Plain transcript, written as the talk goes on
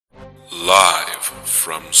Live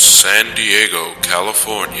from San Diego,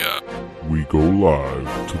 California. We go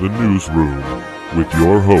live to the newsroom with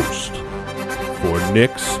your host, for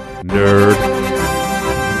Nick's Nerd.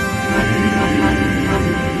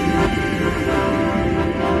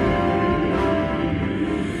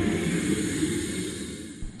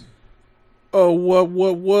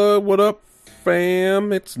 Oh, what up,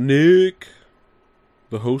 fam? It's Nick,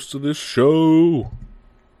 the host of this show.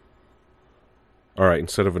 Alright,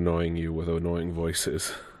 instead of annoying you with annoying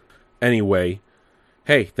voices. Anyway,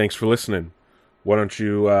 hey, thanks for listening. Why don't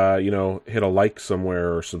you, hit a like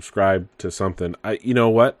somewhere or subscribe to something. You know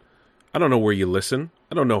what? I don't know where you listen.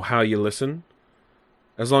 I don't know how you listen.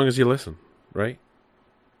 As long as you listen, right?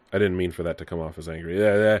 I didn't mean for that to come off as angry.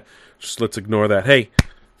 Just let's ignore that. Hey,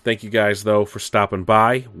 thank you guys, though, for stopping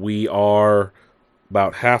by. We are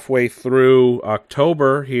about halfway through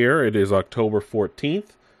October here. It is October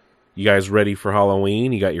 14th. You guys ready for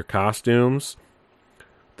Halloween? You got your costumes?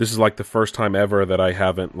 This is like the first time ever that I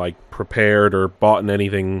haven't prepared or bought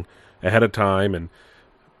anything ahead of time, and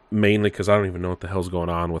mainly because I don't even know what the hell's going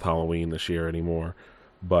on with Halloween this year anymore.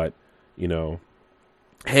 But,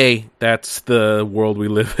 hey, that's the world we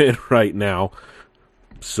live in right now.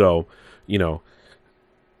 So,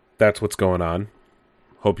 that's what's going on.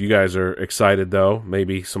 Hope you guys are excited, though.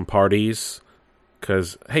 Maybe some parties.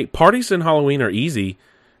 Because, hey, parties in Halloween are easy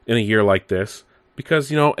in a year like this,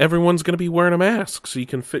 because, everyone's going to be wearing a mask, so you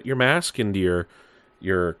can fit your mask into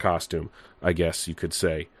your costume, I guess you could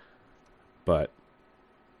say. But,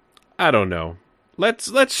 I don't know. Let's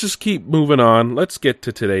just keep moving on. Let's get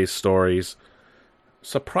to today's stories.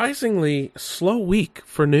 Surprisingly slow week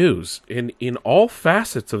for news in all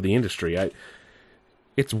facets of the industry.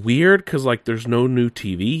 It's weird, because, there's no new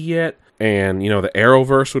TV yet, and, the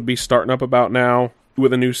Arrowverse would be starting up about now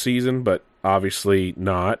with a new season, but obviously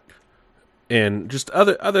not. And just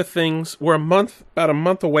other things. We're about a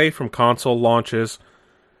month away from console launches.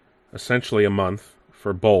 Essentially a month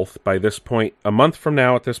for both. By this point, a month from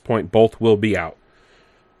now at this point, both will be out.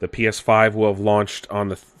 The PS5 will have launched on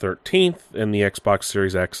the 13th, and the Xbox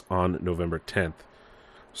Series X on November 10th.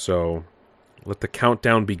 So, let the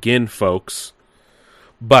countdown begin, folks.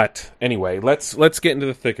 But, anyway, let's get into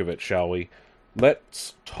the thick of it, shall we?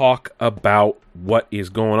 Let's talk about what is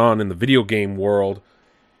going on in the video game world.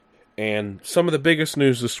 And some of the biggest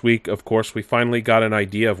news this week, of course, we finally got an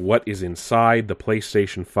idea of what is inside the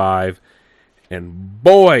PlayStation 5. And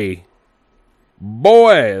boy,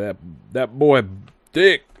 that boy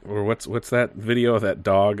Dick, or what's that video of that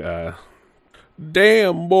dog?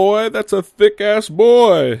 Damn, boy, that's a thick-ass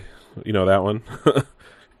boy. You know that one?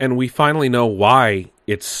 And we finally know why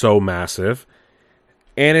it's so massive.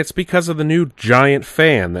 And it's because of the new giant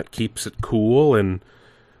fan that keeps it cool and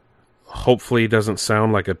hopefully doesn't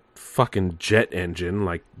sound like a fucking jet engine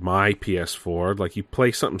like my PS4. You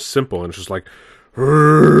play something simple and it's just like...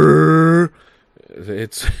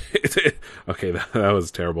 It's okay, that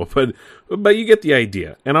was terrible. But you get the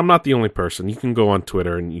idea. And I'm not the only person. You can go on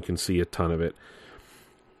Twitter and you can see a ton of it.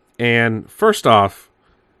 And first off,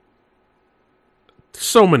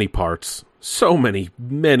 so many parts. So many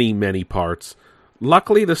parts.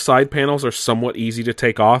 Luckily, the side panels are somewhat easy to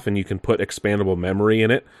take off, and you can put expandable memory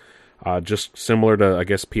in it, just similar to, I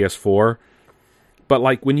guess, PS4.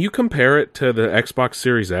 But, when you compare it to the Xbox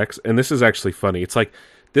Series X, and this is actually funny, it's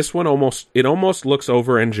this one almost looks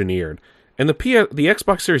over-engineered. And the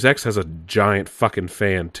Xbox Series X has a giant fucking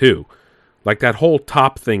fan, too. That whole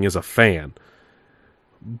top thing is a fan.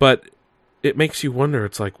 But it makes you wonder,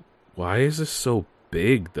 it's why is this so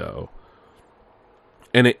big, though?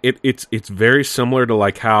 And it's very similar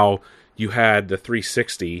to how you had the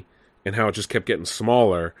 360 and how it just kept getting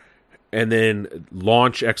smaller, and then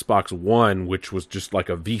launch Xbox One, which was just a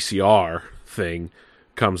VCR thing,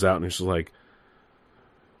 comes out and it's just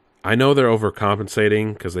I know they're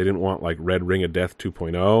overcompensating because they didn't want Red Ring of Death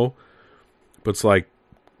 2.0, but it's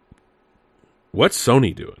what's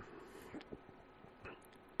Sony doing?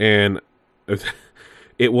 And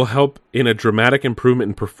it will help in a dramatic improvement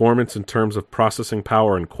in performance in terms of processing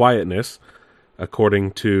power and quietness,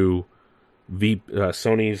 according to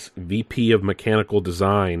Sony's VP of Mechanical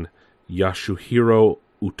Design, Yasuhiro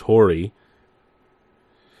Utori.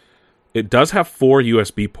 It does have 4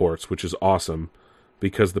 USB ports, which is awesome,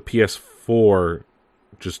 because the PS4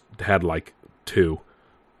 just had 2.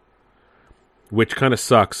 Which kind of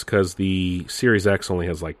sucks, because the Series X only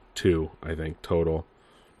has 2, I think, total.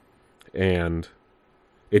 And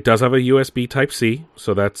it does have a USB Type-C,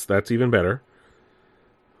 so that's even better.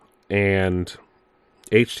 And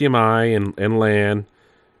HDMI and LAN.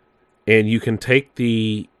 And you can take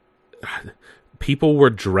the people were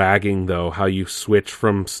dragging, though, how you switch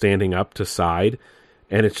from standing up to side,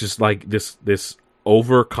 and it's just like this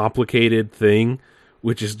overcomplicated thing,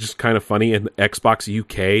 which is just kind of funny. And Xbox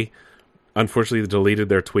UK, unfortunately, deleted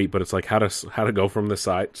their tweet, but it's like how to go from the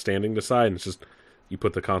side, standing to side, and it's just you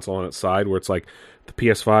put the console on its side, where it's like the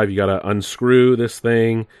PS5, you got to unscrew this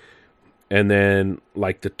thing, and then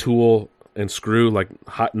like the tool and screw like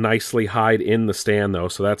nicely hide in the stand, though,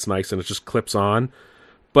 so that's nice, and it just clips on.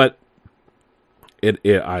 But it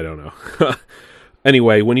I don't know.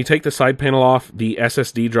 Anyway, when you take the side panel off, the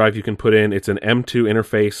SSD drive you can put in, it's an M2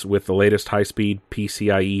 interface with the latest high-speed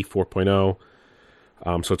PCIe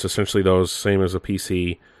 4.0. So it's essentially those, same as a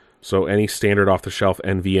PC. So any standard off-the-shelf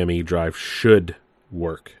NVMe drive should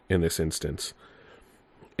work in this instance.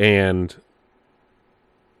 And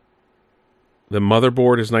the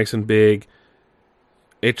motherboard is nice and big.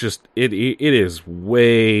 It is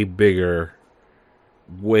way bigger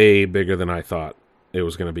than I thought it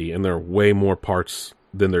was going to be, and there are way more parts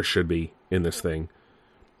than there should be in this thing.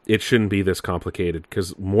 It shouldn't be this complicated,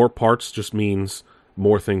 because more parts just means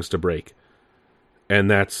more things to break. And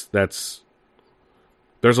that's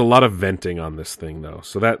there's a lot of venting on this thing, though,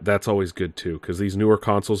 so that's always good too, because these newer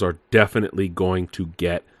consoles are definitely going to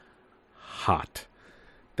get hot.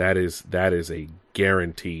 That is a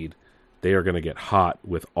guaranteed. They are going to get hot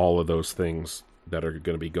with all of those things that are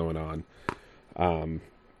going to be going on.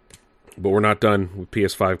 But we're not done with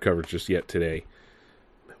PS5 coverage just yet today.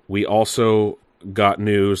 We also got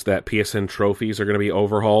news that PSN trophies are going to be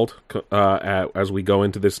overhauled as we go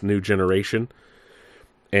into this new generation.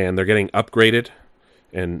 And they're getting upgraded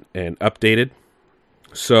and updated.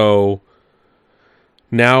 So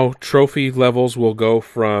now trophy levels will go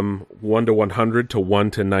from 1 to 100 to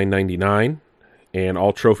 1 to 999. And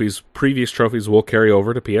all previous trophies will carry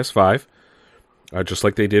over to PS5. Just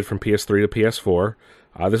like they did from PS3 to PS4.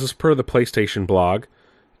 This is per the PlayStation blog.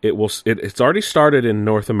 It's already started in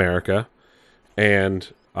North America,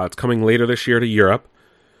 and it's coming later this year to Europe.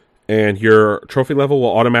 And your trophy level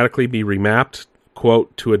will automatically be remapped,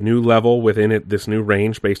 quote, to a new level within this new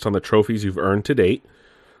range based on the trophies you've earned to date.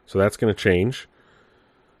 So that's going to change.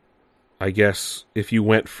 I guess if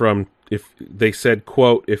they said,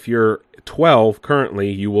 quote, if you're 12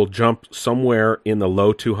 currently, you will jump somewhere in the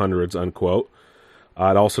low 200s, unquote.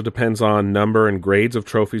 It also depends on number and grades of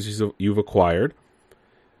trophies you've acquired.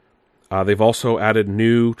 They've also added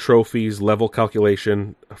new trophies level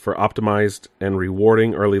calculation for optimized and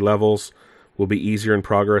rewarding. Early levels will be easier in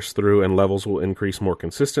progress through, and levels will increase more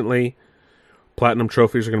consistently. Platinum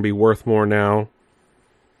trophies are going to be worth more now.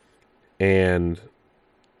 And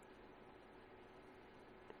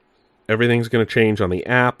everything's going to change on the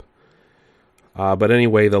app. But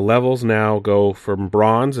anyway, the levels now go from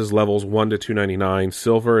bronze is levels 1 to 299,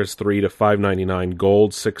 silver is 3 to 599,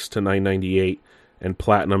 gold 6 to 998, and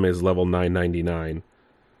platinum is level 999.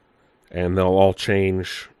 And they'll all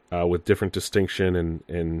change with different distinction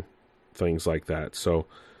and things like that. So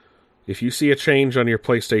if you see a change on your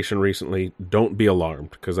PlayStation recently, don't be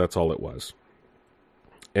alarmed, because that's all it was.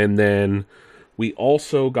 And then we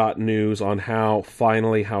also got news on how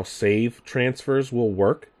save transfers will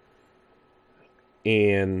work.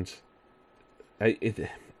 And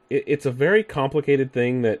it's a very complicated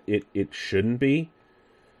thing that it shouldn't be.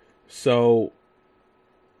 So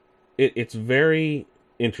it's very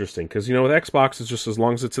interesting, because, with Xbox, it's just as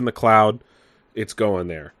long as it's in the cloud, it's going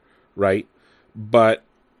there, right? But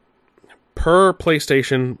per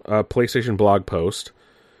PlayStation blog post,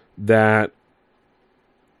 that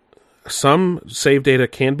some save data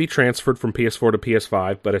can be transferred from PS4 to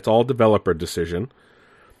PS5, but it's all developer decision.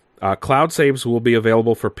 Cloud saves will be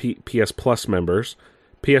available for PS Plus members.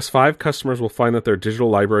 PS5 customers will find that their digital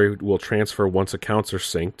library will transfer once accounts are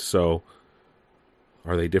synced. So,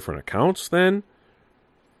 are they different accounts then?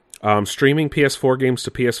 Streaming PS4 games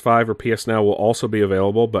to PS5 or PS Now will also be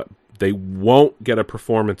available, but they won't get a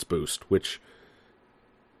performance boost, which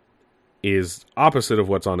is opposite of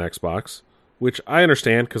what's on Xbox, which I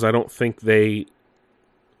understand, because I don't think it's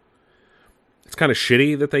kind of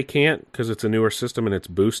shitty that they can't, because it's a newer system and it's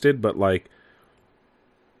boosted, but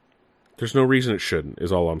there's no reason it shouldn't,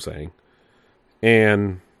 is all I'm saying.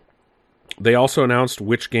 And they also announced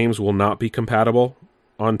which games will not be compatible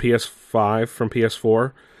on PS5 from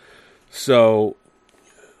PS4. So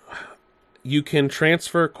you can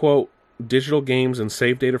transfer, quote, digital games and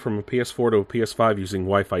save data from a PS4 to a PS5 using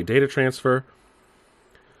Wi-Fi data transfer.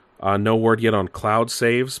 No word yet on cloud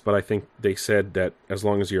saves, but I think they said that as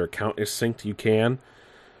long as your account is synced, you can.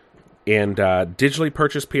 And digitally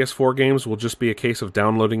purchased PS4 games will just be a case of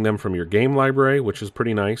downloading them from your game library, which is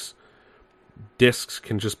pretty nice. Discs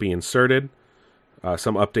can just be inserted.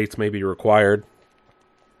 Some updates may be required.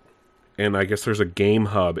 and I guess there's a game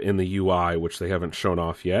hub in the UI, which they haven't shown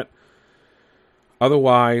off yet.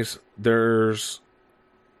 Otherwise, there's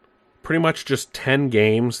pretty much just 10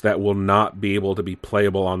 games that will not be able to be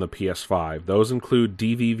playable on the PS5. Those include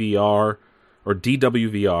DWVR,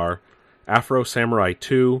 Afro Samurai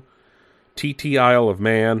 2, TT Isle of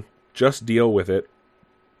Man, Just Deal With It,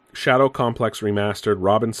 Shadow Complex Remastered,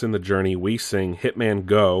 Robinson the Journey, We Sing, Hitman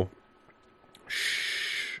Go,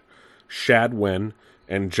 Shadwen,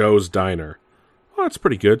 and Joe's Diner. Well, that's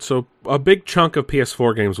pretty good. So a big chunk of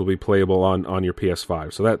PS4 games will be playable on your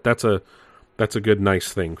PS5. So that's a good,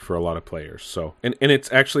 nice thing for a lot of players. So and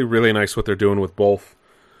it's actually really nice what they're doing with both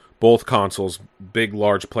consoles. Big,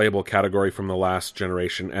 large playable category from the last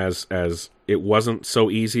generation, as it wasn't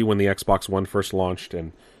so easy when the Xbox One first launched,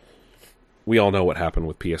 and we all know what happened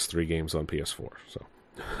with PS3 games on PS4. So,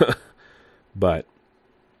 but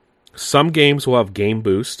some games will have Game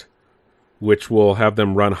Boost, which will have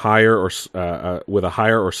them run higher or with a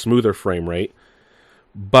higher or smoother frame rate.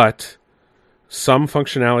 But some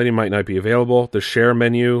functionality might not be available. The share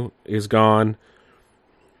menu is gone,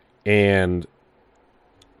 and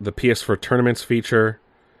the PS4 Tournaments feature,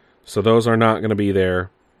 so those are not going to be there.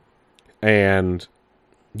 And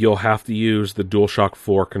you'll have to use the DualShock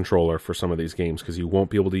 4 controller for some of these games because you won't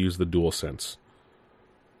be able to use the DualSense.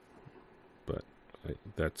 But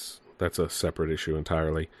that's a separate issue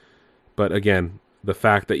entirely. But again, the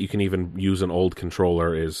fact that you can even use an old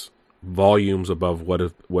controller is volumes above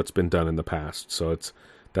what's been done in the past. So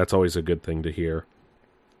that's always a good thing to hear.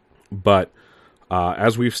 But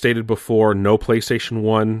as we've stated before, no PlayStation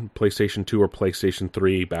 1, PlayStation 2, or PlayStation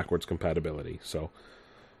 3 backwards compatibility. So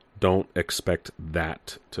don't expect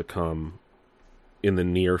that to come in the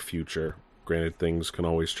near future. Granted, things can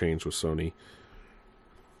always change with Sony.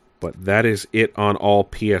 But that is it on all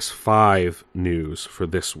PS5 news for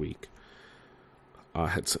this week.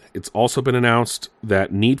 It's also been announced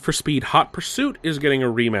that Need for Speed Hot Pursuit is getting a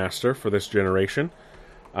remaster for this generation.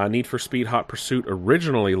 Need for Speed Hot Pursuit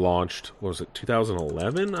originally launched, what was it,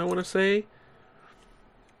 2011, I want to say?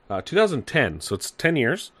 2010, so it's 10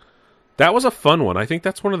 years. That was a fun one. I think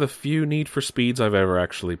that's one of the few Need for Speeds I've ever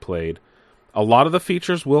actually played. A lot of the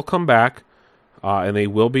features will come back, and they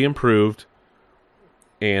will be improved.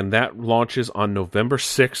 And that launches on November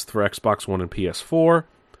 6th for Xbox One and PS4.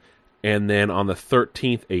 And then on the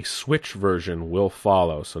 13th, a Switch version will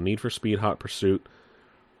follow. So Need for Speed Hot Pursuit.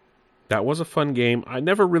 That was a fun game. I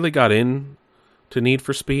never really got in to Need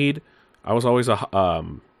for Speed. I was always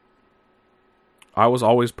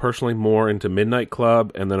personally more into Midnight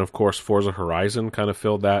Club, and then of course Forza Horizon kind of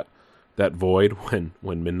filled that void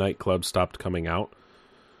when Midnight Club stopped coming out.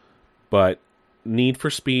 But Need for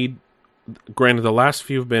Speed, granted, the last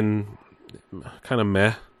few have been kind of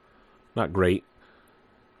meh, not great,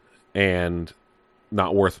 and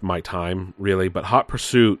not worth my time, really. But Hot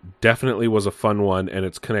Pursuit definitely was a fun one, and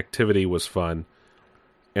its connectivity was fun.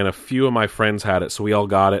 And a few of my friends had it, so we all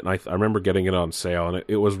got it, and I remember getting it on sale, and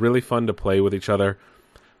it was really fun to play with each other,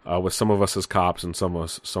 with some of us as cops and some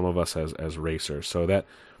of us as racers. So that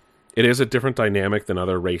it is a different dynamic than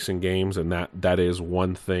other racing games, and that is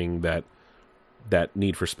one thing that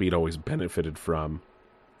Need for Speed always benefited from.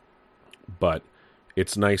 But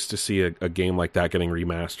it's nice to see a game like that getting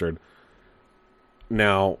remastered.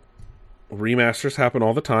 Now, remasters happen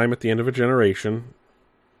all the time at the end of a generation,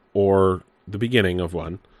 or the beginning of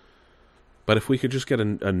one. But if we could just get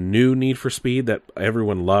a new Need for Speed that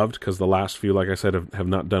everyone loved, because the last few, like I said, have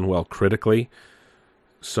not done well critically.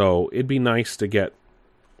 So it'd be nice to get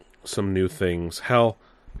some new things. Hell,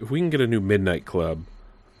 if we can get a new Midnight Club,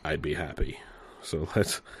 I'd be happy. So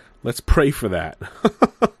let's pray for that.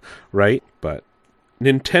 Right? But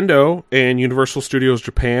Nintendo and Universal Studios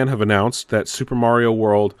Japan have announced that Super Mario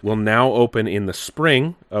World will now open in the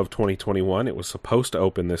spring of 2021. It was supposed to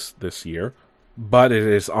open this year, but it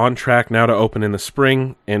is on track now to open in the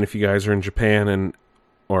spring. And if you guys are in Japan,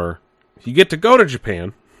 or if you get to go to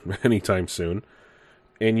Japan anytime soon,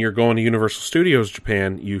 and you're going to Universal Studios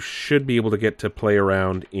Japan, you should be able to get to play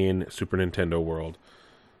around in Super Nintendo World.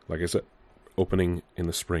 Like I said, opening in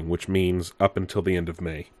the spring, which means up until the end of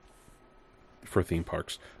May for theme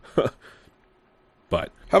parks.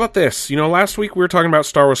 But how about this? Last week we were talking about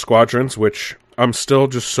Star Wars Squadrons, which I'm still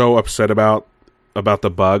just so upset about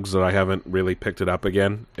the bugs that I haven't really picked it up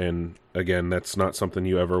again. And again, that's not something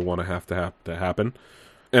you ever want to have to happen.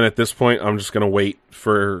 And at this point, I'm just going to wait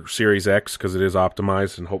for Series X because it is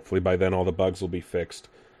optimized, and hopefully by then all the bugs will be fixed.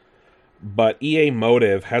 But EA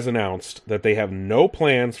Motive has announced that they have no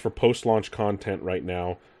plans for post-launch content right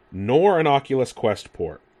now, nor an Oculus Quest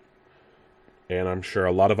port. And I'm sure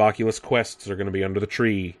a lot of Oculus Quests are going to be under the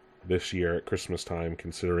tree this year at Christmas time,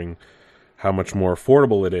 considering how much more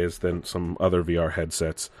affordable it is than some other VR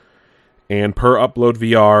headsets. And per Upload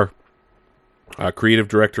VR, creative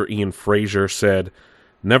director Ian Fraser said,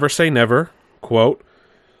 "Never say never," quote,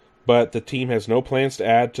 "but the team has no plans to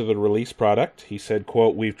add to the release product." He said,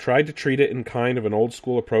 quote, "We've tried to treat it in kind of an old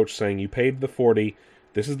school approach, saying you paid the $40,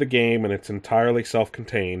 this is the game, and it's entirely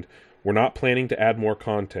self-contained. We're not planning to add more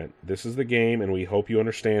content. This is the game, and we hope you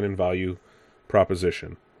understand and value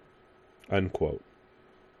proposition," unquote.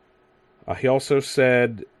 He also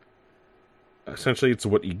said, essentially, it's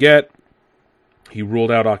what you get. He ruled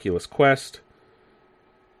out Oculus Quest.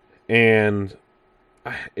 And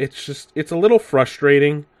it's a little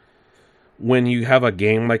frustrating when you have a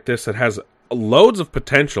game like this that has loads of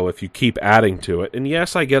potential if you keep adding to it. And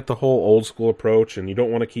yes, I get the whole old school approach and you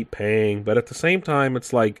don't want to keep paying, but at the same time,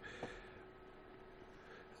 it's like,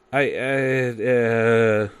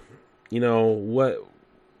 what?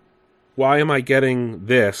 Why am I getting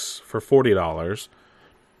this for $40?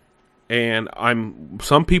 And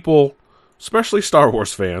some people, especially Star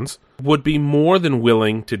Wars fans, would be more than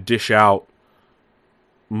willing to dish out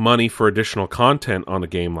money for additional content on a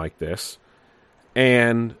game like this.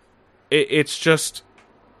 And it's just,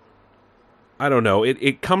 I don't know,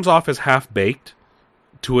 it comes off as half-baked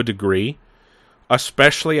to a degree,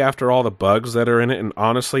 especially after all the bugs that are in it. And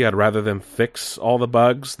honestly, I'd rather them fix all the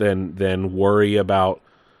bugs than worry about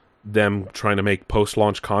them trying to make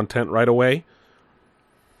post-launch content right away.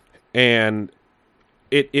 And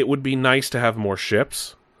it would be nice to have more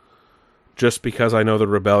ships, just because I know the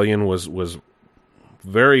Rebellion was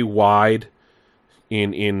very wide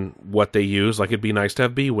in what they use. Like, it'd be nice to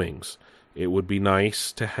have B-Wings. It would be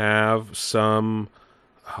nice to have some...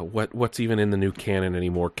 what's even in the new canon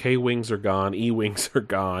anymore? K-Wings are gone. E-Wings are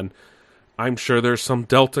gone. I'm sure there's some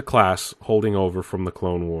Delta class holding over from the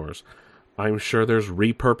Clone Wars. I'm sure there's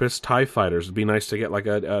repurposed TIE fighters. It'd be nice to get like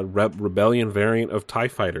a Rebellion variant of TIE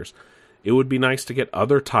fighters. It would be nice to get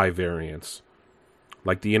other TIE variants,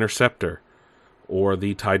 like the Interceptor or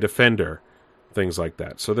the TIE Defender, things like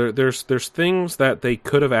that. So there's things that they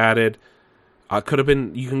could have added. Could have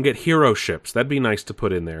been, you can get hero ships. That'd be nice to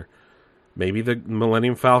put in there. Maybe the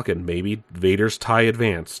Millennium Falcon. Maybe Vader's TIE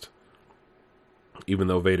Advanced, even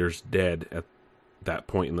though Vader's dead at that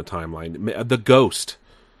point in the timeline. The Ghost.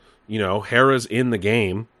 Hera's in the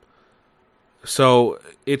game. So,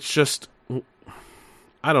 it's just,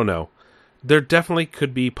 I don't know. There definitely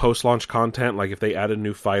could be post-launch content, like if they added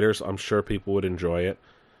new fighters, I'm sure people would enjoy it.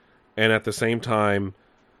 And at the same time,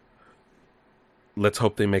 let's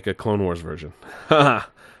hope they make a Clone Wars version.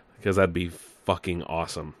 Because that'd be fucking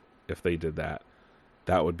awesome if they did that.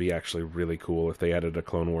 That would be actually really cool if they added a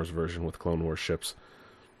Clone Wars version with Clone Wars ships.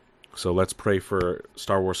 So let's pray for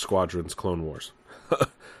Star Wars Squadrons Clone Wars.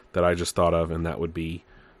 That I just thought of, and that would be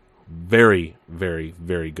very, very,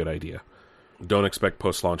 very good idea. Don't expect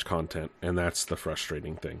post-launch content, and that's the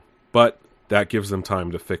frustrating thing. But that gives them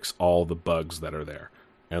time to fix all the bugs that are there.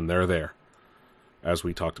 And they're there, as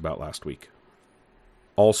we talked about last week.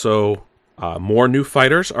 Also, more new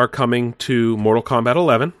fighters are coming to Mortal Kombat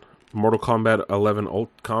 11. Mortal Kombat 11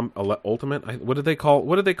 Ultimate? What did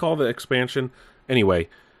they call the expansion? Anyway,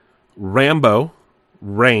 Rambo,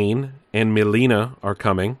 Rain, and Mileena are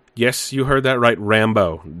coming. Yes, you heard that right,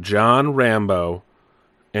 Rambo. John Rambo.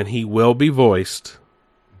 And he will be voiced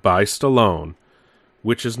by Stallone,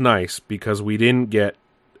 which is nice because we didn't get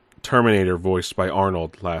Terminator voiced by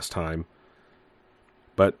Arnold last time.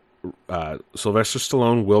 But Sylvester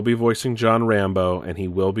Stallone will be voicing John Rambo, and he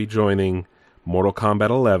will be joining Mortal Kombat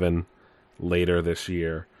 11 later this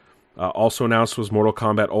year. Also announced was Mortal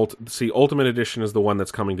Kombat Ultimate Edition is the one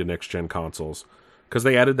that's coming to next-gen consoles. Because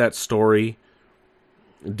they added that story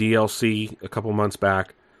DLC a couple months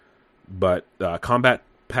back. But Combat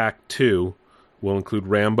Pack 2 will include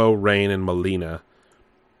Rambo, Rain, and Mileena.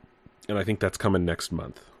 And I think that's coming next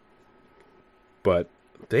month. But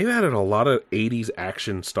they've added a lot of 80s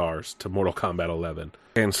action stars to Mortal Kombat 11.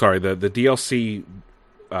 And sorry, the DLC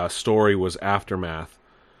story was Aftermath.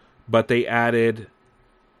 But they added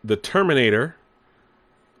the Terminator,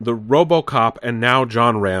 the RoboCop, and now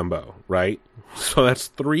John Rambo, right? So that's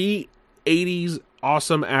 3 80s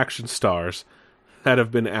awesome action stars that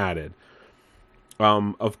have been added.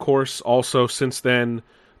 Of course, also since then,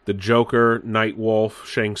 the Joker, Nightwolf,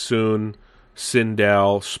 Shang Tsung,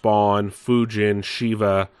 Sindel, Spawn, Fujin,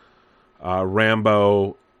 Shiva,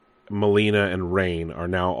 Rambo, Mileena, and Rain are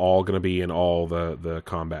now all going to be in all the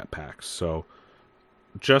combat packs. So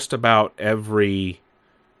just about every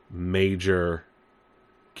major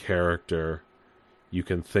character you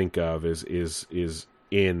can think of is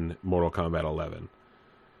in Mortal Kombat 11.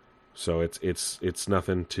 So it's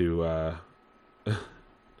nothing to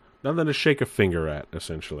Nothing to shake a finger at,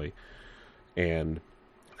 essentially. And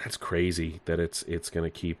that's crazy that it's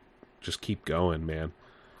going to keep going, man.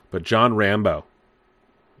 But John Rambo.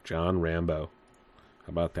 How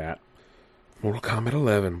about that? Mortal Kombat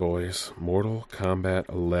 11, boys. Mortal Kombat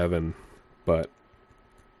 11. But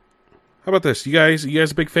how about this? You guys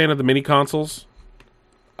a big fan of the mini consoles?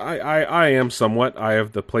 I am somewhat. I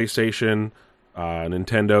have the PlayStation,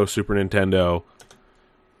 Nintendo, Super Nintendo,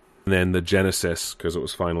 and then the Genesis, because it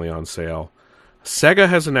was finally on sale. Sega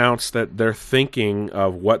has announced that they're thinking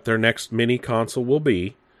of what their next mini console will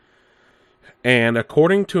be. And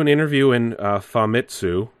according to an interview in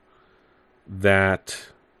Famitsu, that...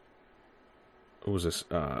 What was this?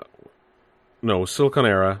 No, it was Silicon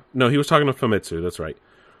Era. No, he was talking to Famitsu, that's right.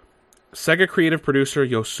 Sega creative producer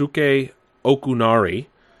Yosuke Okunari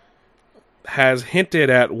has hinted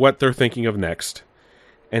at what they're thinking of next.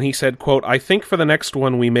 And he said, quote, "I think for the next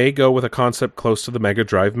one we may go with a concept close to the Mega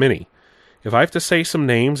Drive Mini. If I have to say some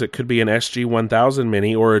names, it could be an SG-1000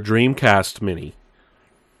 Mini or a Dreamcast Mini."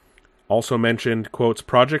 Also mentioned, quotes,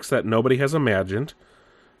 projects that nobody has imagined,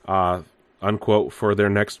 unquote, for their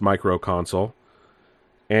next micro console.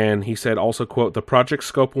 And he said also, quote, "The project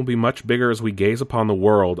scope will be much bigger as we gaze upon the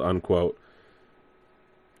world," unquote,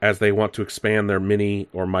 as they want to expand their mini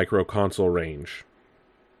or micro console range.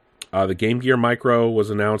 The Game Gear Micro was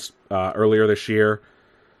announced earlier this year.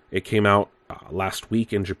 It came out last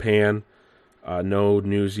week in Japan. No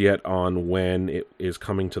news yet on when it is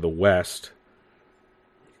coming to the West.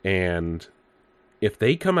 And if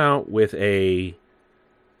they come out with a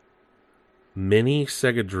mini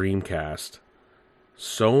Sega Dreamcast,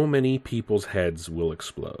 so many people's heads will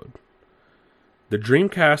explode. The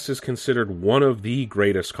Dreamcast is considered one of the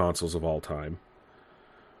greatest consoles of all time.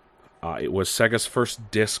 It was Sega's first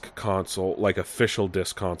disc console, like official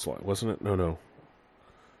disc console, wasn't it? No.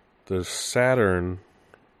 The Saturn,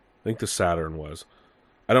 I think the Saturn was.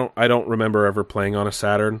 I don't remember ever playing on a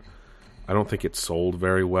Saturn. I don't think it sold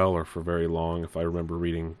very well or for very long, if I remember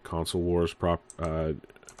reading Console Wars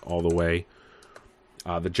all the way.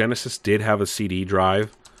 The Genesis did have a CD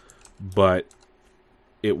drive, but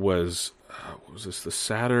it was... what was this? The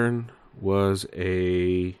Saturn was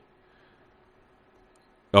a...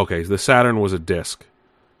 Okay, the Saturn was a disc.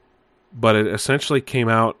 But it essentially came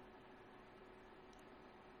out...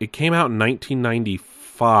 It came out in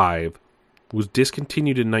 1995, was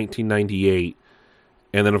discontinued in 1998,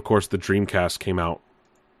 and then, of course, the Dreamcast came out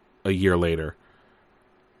a year later.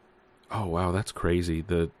 Oh, wow, that's crazy.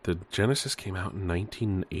 The Genesis came out in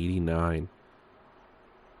 1989.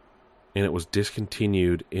 And it was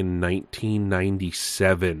discontinued in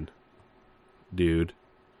 1997. Dude.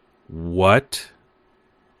 What?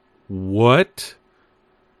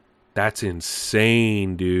 That's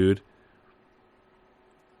insane, dude.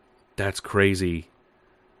 That's crazy.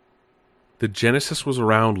 The Genesis was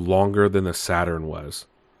around longer than the Saturn was.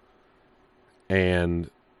 And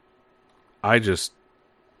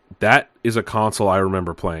that is a console I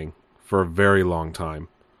remember playing for a very long time,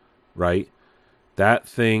 right? That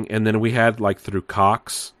thing, and then we had, like, through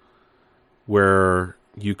Cox, where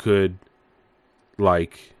you could,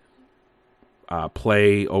 like,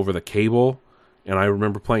 play over the cable, and I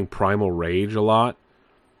remember playing Primal Rage a lot,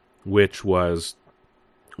 which was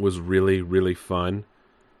really, really fun.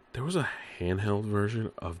 There was a handheld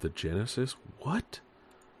version of the Genesis? What?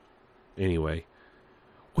 Anyway,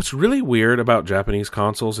 what's really weird about Japanese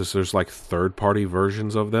consoles is there's, like, third-party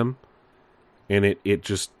versions of them, and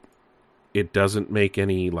it doesn't make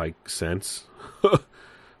any, like, sense.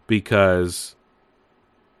 Because,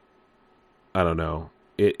 I don't know,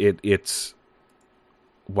 it's...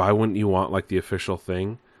 Why wouldn't you want, like, the official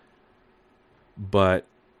thing? But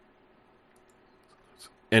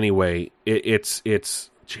anyway, it's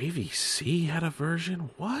JVC had a version?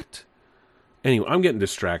 What? Anyway, I'm getting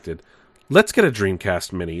distracted. Let's get a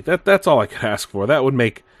Dreamcast Mini. That's all I could ask for. That would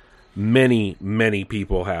make many, many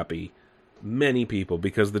people happy. Many people,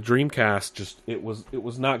 because the Dreamcast it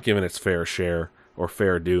was not given its fair share or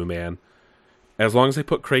fair due, man. As long as they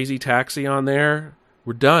put Crazy Taxi on there,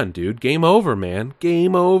 we're done, dude. Game over, man.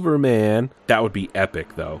 Game over, man. That would be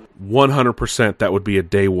epic, though. 100% that would be a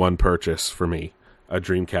day one purchase for me, a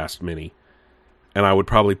Dreamcast Mini. And I would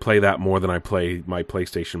probably play that more than I play my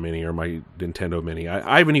PlayStation Mini or my Nintendo Mini.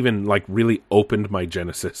 I haven't even, like, really opened my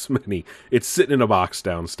Genesis Mini. It's sitting in a box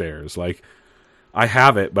downstairs. Like, I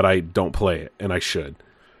have it, but I don't play it, and I should.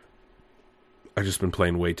 I've just been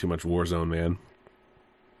playing way too much Warzone, man.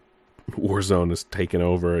 Warzone has taken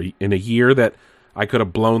over. In a year that I could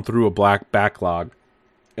have blown through a black backlog,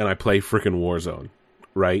 and I play freaking Warzone,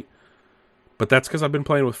 right? But that's because I've been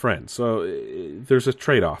playing with friends, so there's a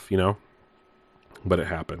trade-off, you know? But it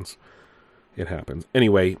happens. It happens.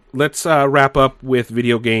 Anyway, let's wrap up with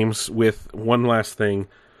video games with one last thing.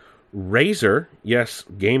 Razer, yes,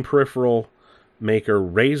 game peripheral maker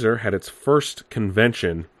Razer had its first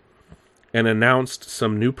convention and announced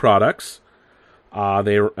some new products.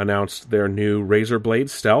 They announced their new Razer Blade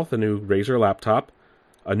Stealth, a new Razer laptop,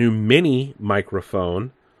 a new mini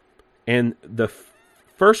microphone, and the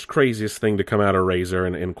first craziest thing to come out of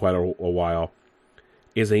Razer in quite a while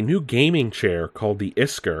is a new gaming chair called the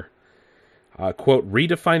Isker. Quote,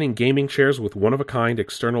 redefining gaming chairs with one-of-a-kind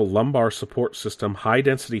external lumbar support system,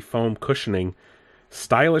 high-density foam cushioning,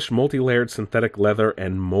 stylish multi-layered synthetic leather,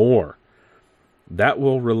 and more. That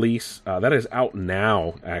will release, that is out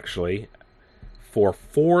now, actually, for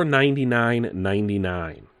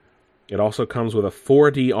 $499.99. It also comes with a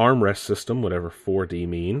 4D armrest system, whatever 4D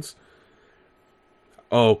means.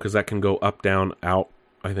 Oh, because that can go up, down, out,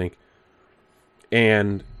 I think.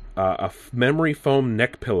 And a memory foam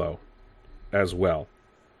neck pillow as well.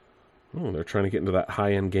 Oh, they're trying to get into that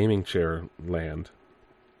high-end gaming chair land.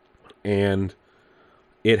 And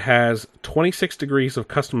it has 26 degrees of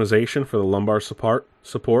customization for the lumbar support.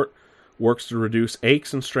 Works to reduce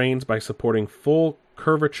aches and strains by supporting full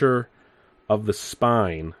curvature of the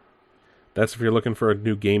spine. That's if you're looking for a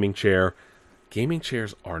new gaming chair. Gaming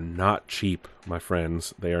chairs are not cheap, my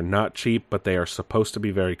friends. They are not cheap, but they are supposed to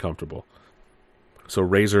be very comfortable. So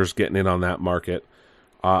Razer's getting in on that market.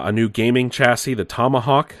 A new gaming chassis, the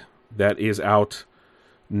Tomahawk, that is out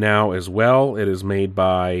now as well. It is made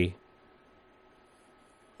by...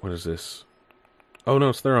 What is this? Oh, no,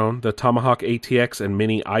 it's their own. The Tomahawk ATX and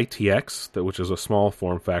Mini ITX, which is a small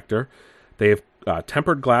form factor. They have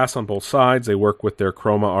tempered glass on both sides. They work with their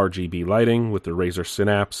Chroma RGB lighting with the Razer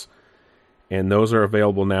Synapse. And those are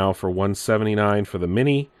available now for $179 for the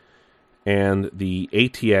Mini. And the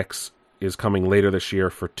ATX is coming later this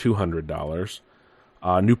year for $200.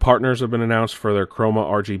 New partners have been announced for their Chroma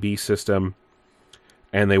RGB system,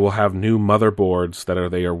 and they will have new motherboards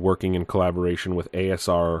they are working in collaboration with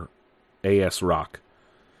ASRock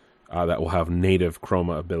that will have native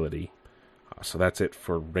Chroma ability. So that's it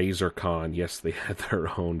for RazerCon. Yes, they had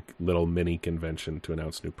their own little mini convention to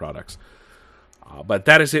announce new products. But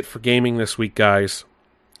that is it for gaming this week, guys.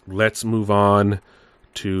 Let's move on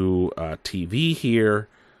to TV here.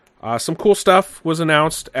 Some cool stuff was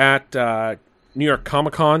announced at New York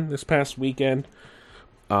Comic Con this past weekend.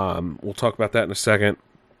 We'll talk about that in a second.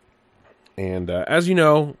 And as you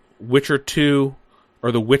know, Witcher 2,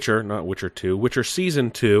 or The Witcher, not Witcher 2, Witcher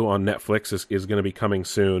Season 2 on Netflix is going to be coming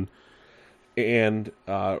soon. And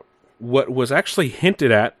what was actually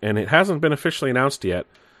hinted at, and it hasn't been officially announced yet,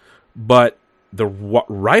 but the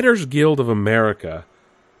Writers Guild of America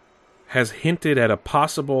has hinted at a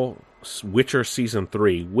possible Witcher Season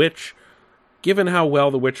 3, which, given how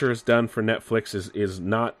well The Witcher has done for Netflix, is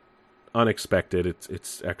not unexpected.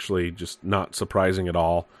 It's actually just not surprising at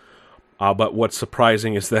all. But what's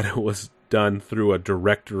surprising is that it was done through a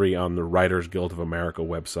directory on the Writers Guild of America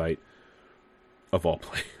website, of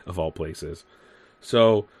all places.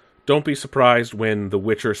 So don't be surprised when The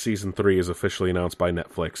Witcher Season 3 is officially announced by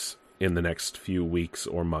Netflix in the next few weeks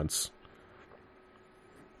or months.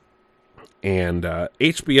 And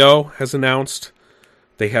HBO has announced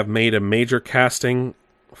they have made a major casting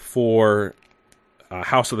for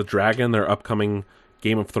House of the Dragon, their upcoming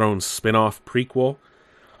Game of Thrones spin-off prequel.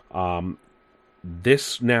 We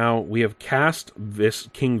have cast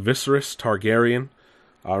King Viserys Targaryen.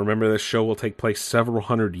 Remember, this show will take place several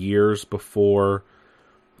hundred years before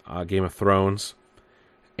Game of Thrones.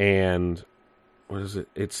 And what is it?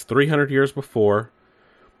 It's 300 years before.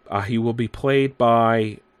 He will be played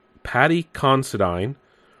by Paddy Considine.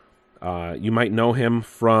 You might know him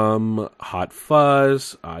from Hot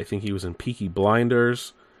Fuzz. I think he was in Peaky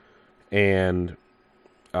Blinders. And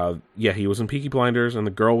he was in Peaky Blinders and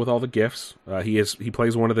The Girl with All the Gifts. He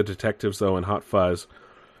plays one of the detectives, though, in Hot Fuzz.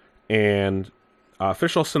 And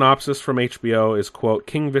official synopsis from HBO is, quote,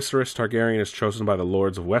 King Viserys Targaryen is chosen by the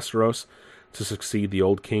Lords of Westeros to succeed the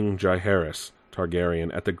old King Jaehaerys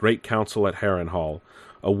Targaryen at the Great Council at Harrenhal.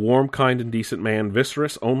 A warm, kind, and decent man,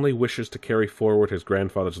 Viserys only wishes to carry forward his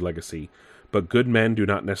grandfather's legacy, but good men do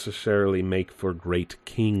not necessarily make for great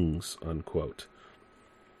kings, unquote.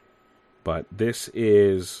 But this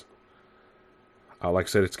is, like I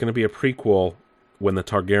said, it's going to be a prequel when the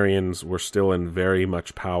Targaryens were still in very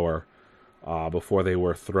much power before they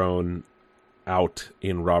were thrown out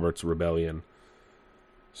in Robert's Rebellion.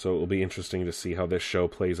 So it will be interesting to see how this show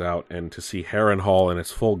plays out and to see Harrenhal in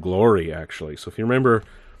its full glory, actually. So if you remember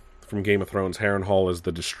from Game of Thrones, Harrenhal is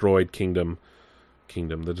the destroyed kingdom,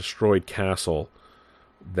 the destroyed castle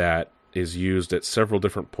that is used at several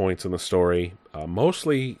different points in the story,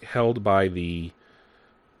 mostly held by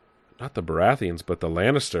not the Baratheons, but the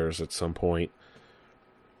Lannisters at some point.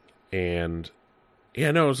 And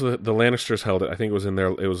yeah, no, it was the Lannisters held it. I think it was in their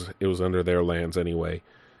it was under their lands anyway,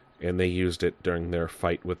 and they used it during their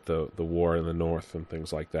fight with the war in the north and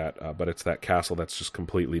things like that. But it's that castle that's just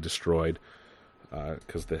completely destroyed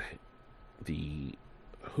because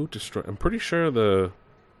who destroyed? I'm pretty sure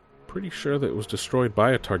that it was destroyed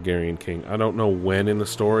by a Targaryen king. I don't know when in the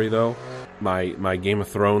story though. My Game of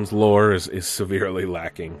Thrones lore is severely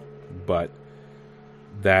lacking, but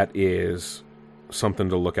that is something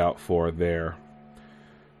to look out for there.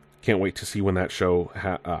 Can't wait to see when that show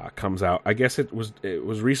comes out. I guess it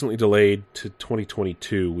was recently delayed to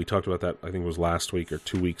 2022. We talked about that, I think it was last week or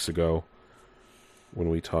 2 weeks ago when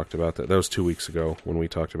we talked about that. That was 2 weeks ago when we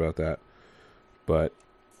talked about that. But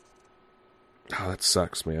that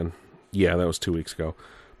sucks, man. Yeah, that was 2 weeks ago.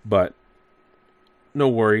 But no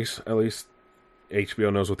worries. At least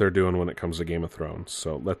HBO knows what they're doing when it comes to Game of Thrones.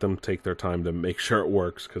 So let them take their time to make sure it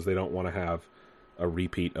works, because they don't want to have a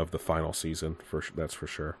repeat of the final season. That's for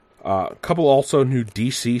sure. A couple also new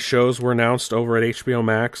DC shows were announced over at HBO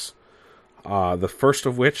Max. The first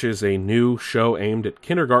of which is a new show aimed at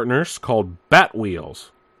kindergartners called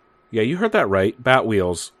Batwheels. Yeah, you heard that right,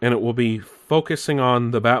 Batwheels. And it will be focusing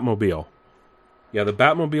on the Batmobile. Yeah, the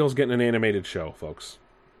Batmobile's getting an animated show, folks.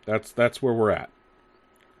 That's where we're at.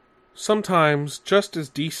 Sometimes, just as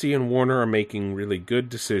DC and Warner are making really good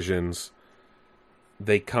decisions,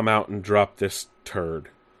 they come out and drop this turd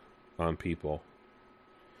on people.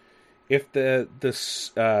 If the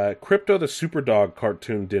Crypto the Superdog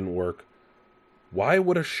cartoon didn't work, why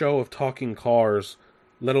would a show of talking cars,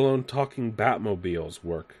 let alone talking Batmobiles,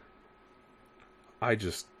 work? I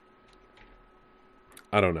don't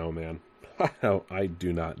know, man. I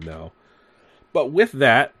do not know. But with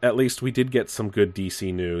that, at least we did get some good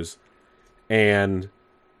DC news. And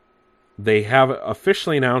they have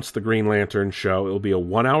officially announced the Green Lantern show. It will be a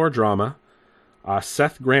 1-hour drama.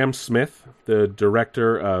 Seth Grahame-Smith, the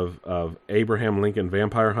director of Abraham Lincoln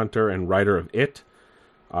Vampire Hunter and writer of It,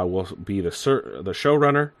 will be the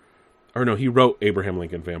showrunner. Or no, he wrote Abraham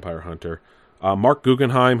Lincoln Vampire Hunter. Mark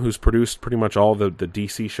Guggenheim, who's produced pretty much all the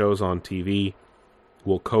DC shows on TV,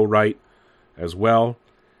 will co-write as well.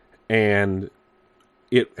 And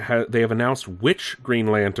they have announced which Green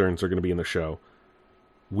Lanterns are going to be in the show.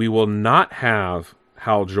 We will not have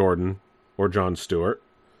Hal Jordan or Jon Stewart,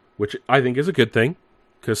 which I think is a good thing,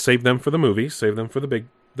 because save them for the movies, save them for the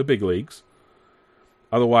big leagues.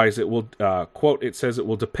 Otherwise, it will, quote, it says it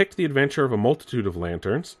will depict the adventure of a multitude of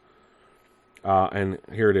lanterns. And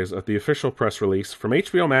here it is, the official press release. From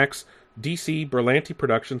HBO Max, DC, Berlanti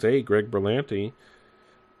Productions, Greg Berlanti,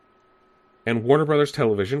 and Warner Brothers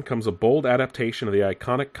Television comes a bold adaptation of the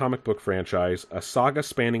iconic comic book franchise, a saga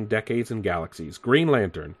spanning decades and galaxies. Green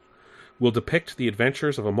Lantern will depict the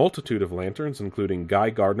adventures of a multitude of lanterns, including Guy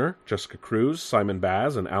Gardner, Jessica Cruz, Simon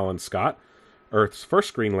Baz, and Alan Scott, Earth's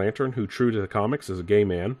first Green Lantern, who true to the comics is a gay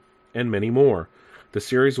man, and many more. The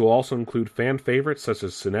series will also include fan favorites such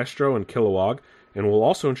as Sinestro and Kilowog, and will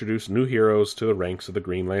also introduce new heroes to the ranks of the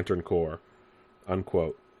Green Lantern Corps.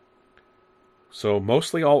 Unquote. So,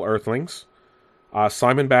 mostly all Earthlings.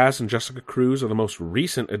 Simon Baz and Jessica Cruz are the most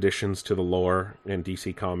recent additions to the lore in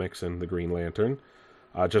DC Comics and the Green Lantern.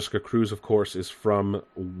 Jessica Cruz, of course, is from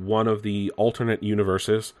one of the alternate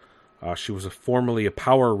universes. She was formerly a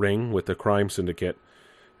Power Ring with the Crime Syndicate,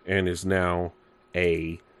 and is now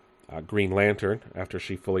a Green Lantern after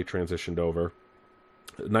she fully transitioned over.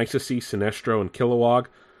 Nice to see Sinestro and Kilowog.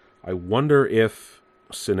 I wonder if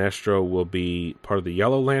Sinestro will be part of the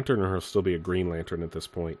Yellow Lantern, or he'll still be a Green Lantern at this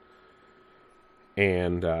point.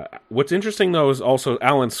 And what's interesting, though, is also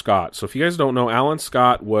Alan Scott. So if you guys don't know, Alan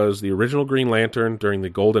Scott was the original Green Lantern during the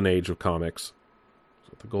Golden Age of comics.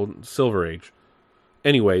 The Silver Age.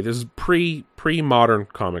 Anyway, this is pre-modern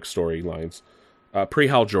comic storylines.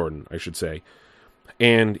 Pre-Hal Jordan, I should say.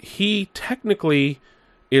 And he technically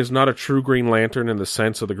is not a true Green Lantern in the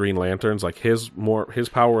sense of the Green Lanterns. Like, his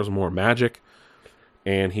power was more magic.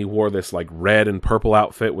 And he wore this, like, red and purple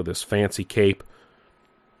outfit with this fancy cape.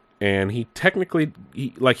 And he technically,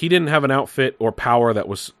 he didn't have an outfit or power that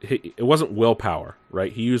was, it wasn't willpower,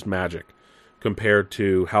 right? He used magic compared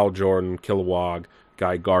to Hal Jordan, Kilowog,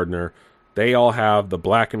 Guy Gardner. They all have the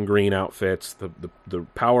black and green outfits, the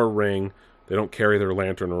power ring. They don't carry their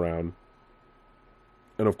lantern around.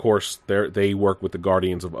 And of course, they work with the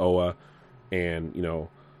Guardians of Oa and,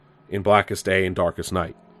 in Blackest Day and Darkest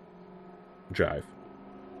Night. Jive.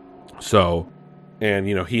 So, and,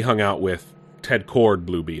 he hung out with Ted Kord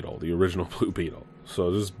Blue Beetle, the original Blue Beetle.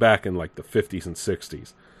 So this is back in like the 50s and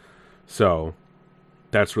 60s. So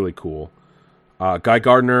that's really cool. Guy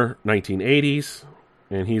Gardner, 1980s,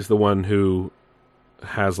 and he's the one who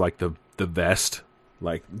has like the vest,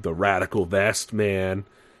 like the radical vest, man.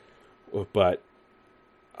 But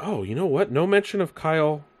oh, you know what? No mention of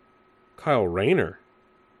Kyle Rayner.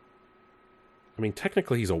 I mean,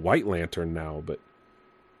 technically he's a White Lantern now, but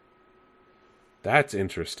that's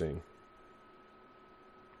interesting.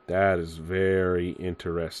 That is very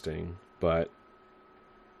interesting. But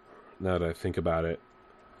now that I think about it,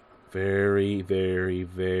 very, very,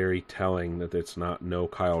 very telling that it's not no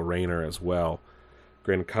Kyle Rayner as well.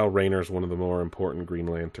 Granted, Kyle Rayner is one of the more important Green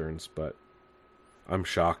Lanterns, but I'm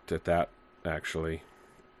shocked at that, actually.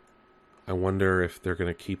 I wonder if they're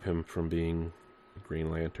going to keep him from being a Green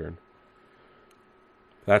Lantern.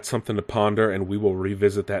 That's something to ponder, and we will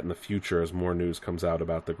revisit that in the future as more news comes out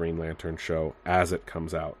about the Green Lantern show as it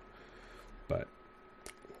comes out. But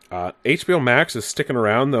HBO Max is sticking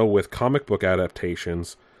around, though, with comic book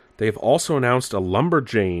adaptations. They've also announced a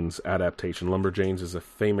Lumberjanes adaptation. Lumberjanes is a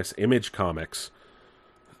famous Image Comics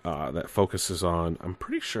that focuses on, I'm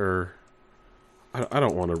pretty sure, I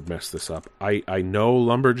don't want to mess this up. I know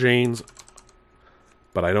Lumberjanes,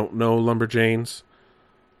 but I don't know Lumberjanes.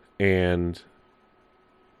 And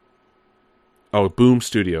Boom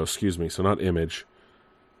Studio, excuse me, so not Image.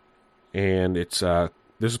 And it's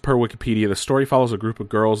this is per Wikipedia. The story follows a group of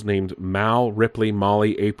girls named Mal, Ripley,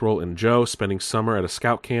 Molly, April, and Joe spending summer at a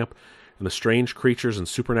scout camp and the strange creatures and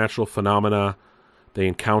supernatural phenomena they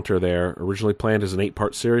encounter there. Originally planned as an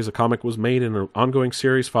 8-part series, the comic was made in an ongoing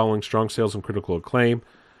series following strong sales and critical acclaim.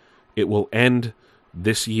 It will end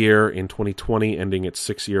this year in 2020, ending its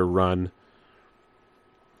 6-year run.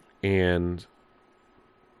 And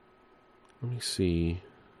let me see.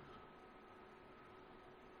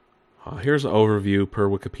 Here's an overview per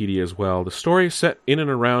Wikipedia as well. The story is set in and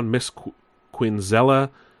around Miss Quinzella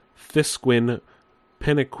Thisquin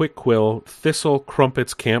Pennequiquil Thistle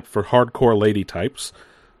Crumpets Camp for hardcore lady types,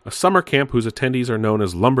 a summer camp whose attendees are known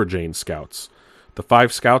as Lumberjane Scouts. The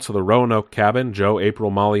 5 scouts of the Roanoke cabin, Joe, April,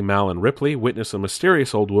 Molly, Mal, and Ripley, witness a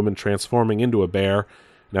mysterious old woman transforming into a bear,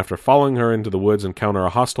 and after following her into the woods, encounter a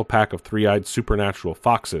hostile pack of 3-eyed supernatural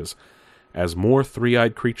foxes. As more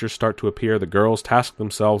 3-eyed creatures start to appear, the girls task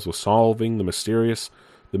themselves with solving the mysteries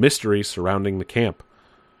surrounding the camp.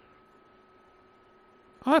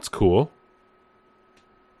 Oh, that's cool.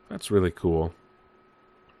 That's really cool.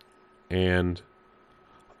 And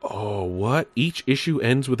what? Each issue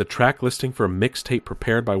ends with a track listing for a mixtape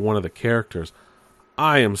prepared by one of the characters.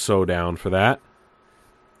 I am so down for that.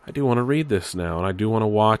 I do want to read this now, and I do want to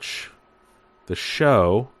watch the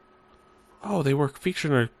show. Oh, they were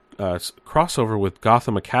featured in a crossover with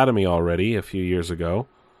Gotham Academy already a few years ago.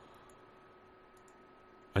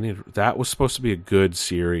 That was supposed to be a good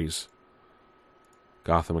series.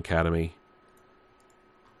 Gotham Academy.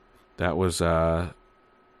 That was I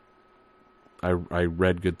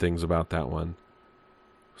read good things about that one.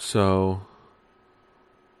 So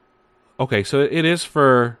okay, so it is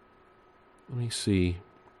for, let me see.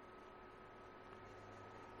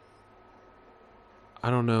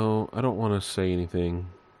 I don't know. I don't want to say anything.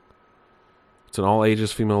 It's an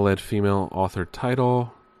all-ages, female-led, female-authored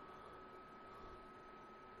title.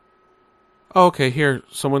 Oh, okay, here.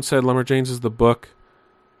 Someone said Lumberjanes is the book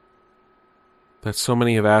that so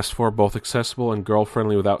many have asked for, both accessible and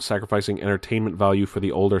girl-friendly without sacrificing entertainment value for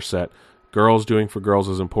the older set. Girls doing for girls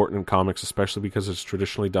is important in comics, especially because it's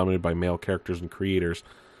traditionally dominated by male characters and creators.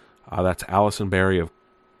 That's Allison Berry of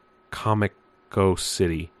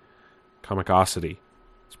Comicocity. Comicocity.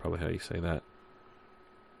 That's probably how you say that.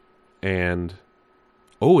 And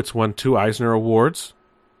it's won 2 Eisner Awards.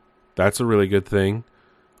 That's a really good thing.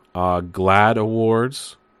 GLAAD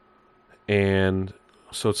Awards. And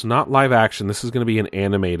so it's not live action. This is going to be an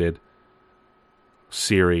animated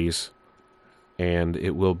series. And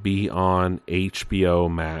it will be on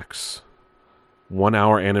HBO Max.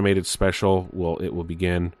 1-hour animated special. It will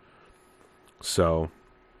begin. So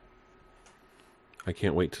I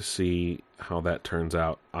can't wait to see how that turns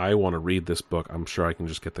out. I want to read this book. I'm sure I can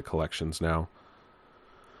just get the collections now.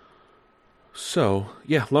 So,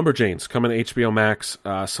 yeah, Lumberjanes coming to HBO Max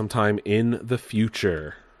sometime in the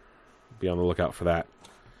future. Be on the lookout for that.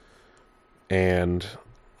 And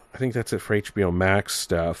I think that's it for HBO Max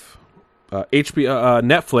stuff.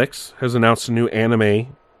 Netflix has announced a new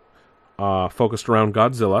anime focused around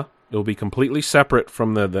Godzilla. It will be completely separate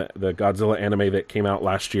from the Godzilla anime that came out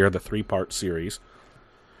last year, the 3-part series.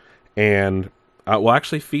 And we'll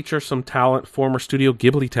actually feature some former Studio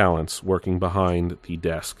Ghibli talents working behind the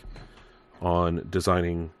desk on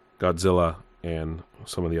designing Godzilla and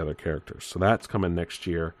some of the other characters. So that's coming next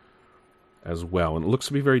year. as well. And it looks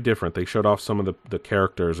to be very different. They showed off some of the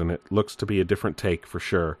characters, and it looks to be a different take for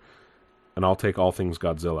sure. And I'll take all things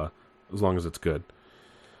Godzilla, as long as it's good.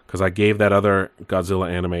 Because I gave that other Godzilla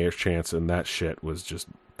anime a chance, and that shit was just,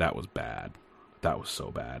 that was bad. That was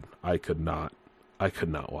so bad. I could not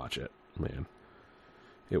watch it, man.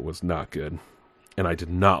 It was not good. And I did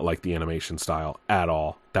not like the animation style at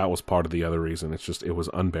all. That was part of the other reason. It's just, it was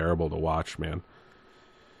unbearable to watch, man.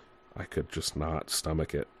 I could just not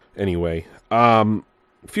stomach it. Anyway, a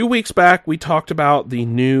few weeks back, we talked about the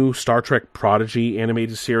new Star Trek Prodigy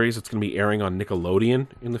animated series. It's going to be airing on Nickelodeon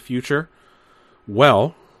in the future.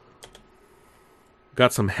 Well,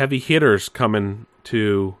 got some heavy hitters coming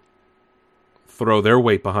to throw their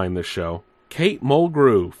weight behind this show. Kate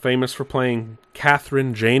Mulgrew, famous for playing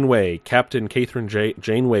Catherine Janeway, Captain Catherine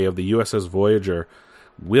Janeway of the USS Voyager,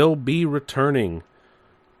 will be returning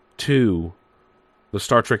to the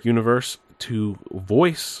Star Trek universe to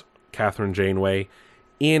voice Catherine Janeway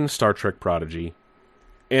in Star Trek Prodigy.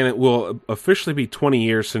 And it will officially be 20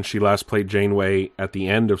 years since she last played Janeway at the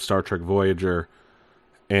end of Star Trek Voyager.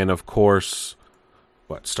 And of course,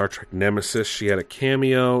 Star Trek Nemesis she had a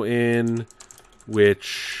cameo in,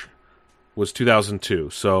 which was 2002.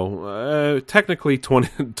 So technically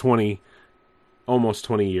 20, almost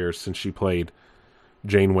 20 years since she played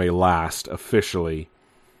Janeway last officially.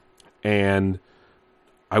 And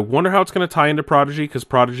I wonder how it's going to tie into Prodigy, because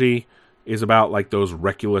Prodigy is about like those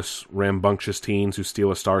reckless, rambunctious teens who steal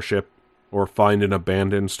a starship or find an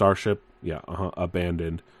abandoned starship. Yeah,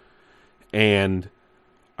 abandoned. And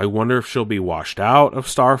I wonder if she'll be washed out of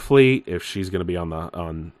Starfleet, if she's going to be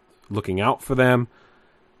on looking out for them.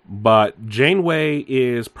 But Janeway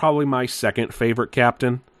is probably my second favorite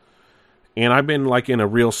captain. And I've been like in a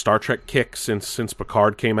real Star Trek kick since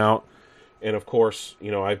Picard came out. And of course, you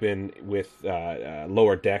know, I've been with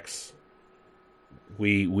Lower Decks.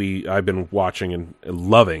 I've been watching and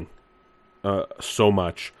loving so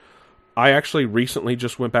much. I actually recently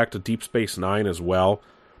just went back to Deep Space Nine as well.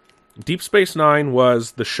 Deep Space Nine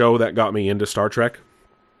was the show that got me into Star Trek.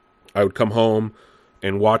 I would come home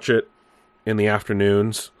and watch it in the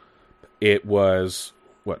afternoons. It was,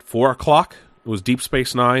 4 o'clock? It was Deep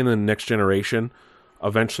Space Nine and Next Generation.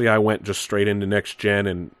 Eventually I went just straight into Next Gen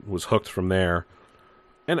and was hooked from there.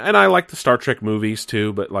 And I like the Star Trek movies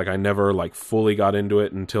too, but like I never like fully got into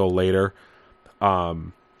it until later.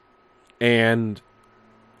 And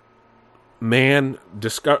man,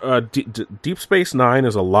 Deep Space Nine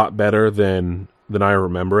is a lot better than I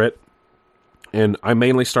remember it. And I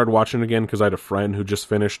mainly started watching it again because I had a friend who just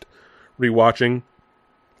finished rewatching.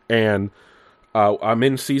 And I'm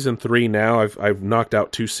in season 3 now. I've knocked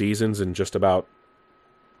out 2 seasons in just about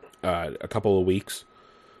a couple of weeks.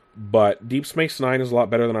 But Deep Space Nine is a lot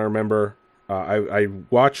better than I remember. I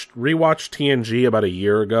rewatched TNG about a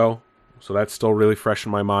year ago, so that's still really fresh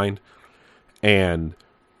in my mind. And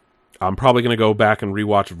I'm probably going to go back and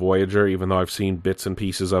rewatch Voyager, even though I've seen bits and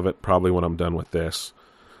pieces of it, probably when I'm done with this.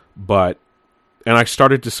 And I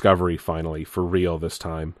started Discovery finally, for real this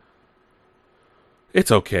time.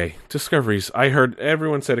 It's okay. Discovery's, I heard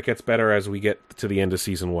everyone said it gets better as we get to the end of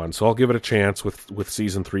season 1, so I'll give it a chance with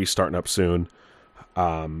season 3 starting up soon.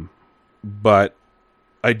 But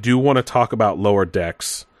I do want to talk about Lower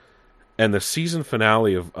Decks, and the season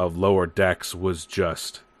finale of Lower Decks was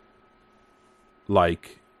just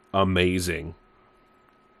like amazing.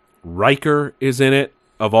 Riker is in it.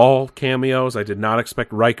 Of all cameos, I did not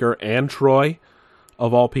expect Riker and Troy,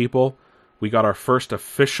 of all people. We got our first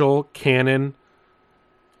official canon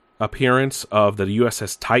appearance of the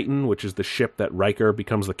USS Titan, which is the ship that Riker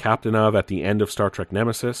becomes the captain of at the end of Star Trek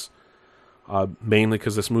Nemesis. Mainly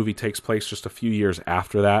because this movie takes place just a few years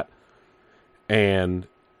after that. And,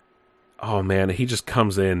 oh man, he just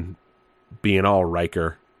comes in being all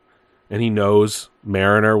Riker. And he knows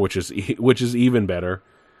Mariner, which is even better.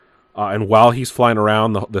 And while he's flying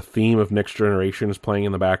around, the theme of Next Generation is playing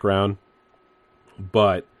in the background.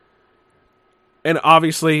 And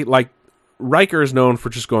obviously, like, Riker is known for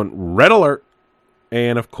just going, red alert.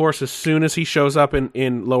 And of course, as soon as he shows up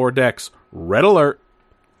in Lower Decks, red alert.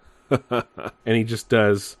 And he just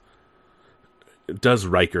does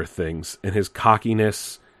Riker things. And his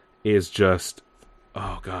cockiness is just,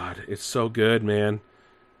 oh God, it's so good, man.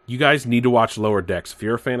 You guys need to watch Lower Decks. If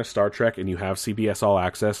you're a fan of Star Trek and you have CBS All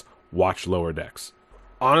Access, watch Lower Decks.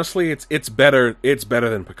 Honestly, it's better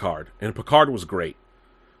than Picard. And Picard was great.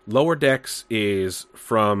 Lower Decks is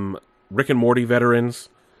from Rick and Morty veterans,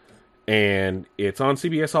 and it's on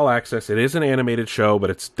CBS All Access. It is an animated show, but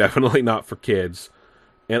it's definitely not for kids.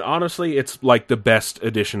 And honestly, it's like the best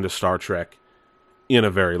addition to Star Trek in a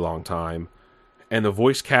very long time. And the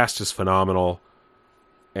voice cast is phenomenal.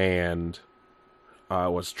 And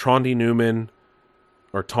was Trondi Newman,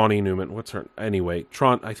 or Tawny Newman. What's her? Anyway,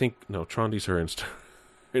 Trondi's her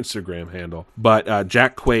Instagram handle. But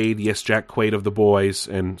Jack Quaid, yes, Jack Quaid of The Boys,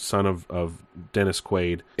 and son of Dennis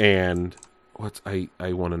Quaid. And I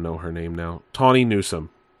want to know her name now. Tawny Newsome.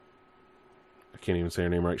 I can't even say her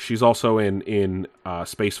name right. She's also in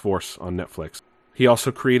Space Force on Netflix. He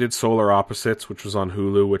also created Solar Opposites, which was on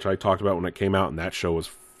Hulu, which I talked about when it came out, and that show was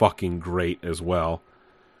fucking great as well.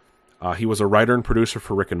 He was a writer and producer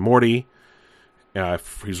for Rick and Morty.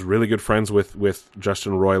 He's really good friends with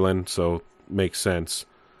Justin Roiland, so makes sense.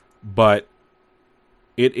 But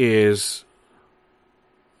it is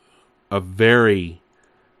a very,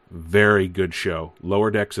 very good show.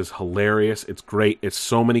 Lower Decks is hilarious. It's great. It's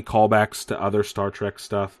so many callbacks to other Star Trek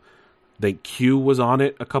stuff. Q was on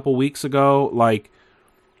it a couple weeks ago. Like,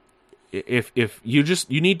 if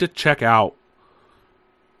you need to check out.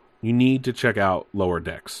 You need to check out Lower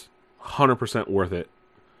Decks. 100% worth it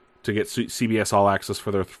to get CBS All Access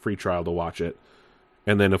for their free trial to watch it.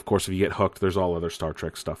 And then, of course, if you get hooked, there's all other Star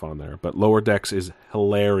Trek stuff on there. But Lower Decks is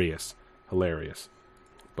hilarious. Hilarious.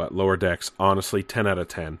 But Lower Decks, honestly, 10 out of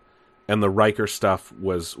 10. And the Riker stuff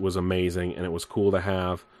was amazing, and it was cool to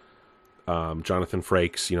have Jonathan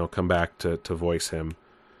Frakes, come back to voice him.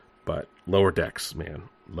 But Lower Decks, man.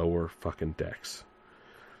 Lower fucking Decks.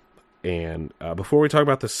 And before we talk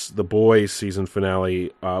about the Boys season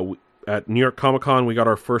finale, at New York Comic Con, we got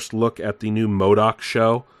our first look at the new MODOK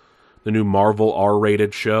show, the new Marvel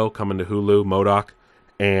R-rated show coming to Hulu, MODOK,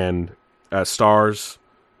 and stars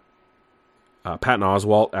Patton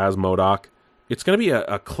Oswalt as MODOK. It's going to be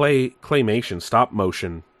a claymation,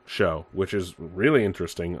 stop-motion show, which is really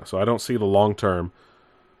interesting. So I don't see the long-term.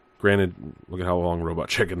 Granted, look at how long Robot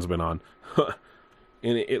Chicken's been on.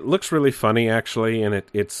 And it looks really funny, actually, and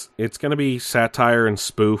it's going to be satire and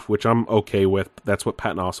spoof, which I'm okay with. That's what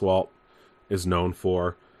Patton Oswalt is known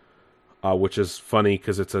for, which is funny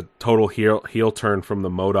because it's a total heel turn from the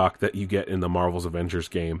MODOK that you get in the Marvel's Avengers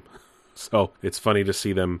game. So it's funny to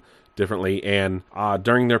see them differently. And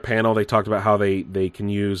during their panel, they talked about how they can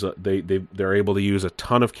use they're able to use a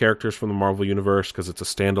ton of characters from the Marvel Universe because it's a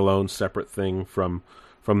standalone, separate thing from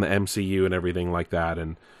the MCU and everything like that.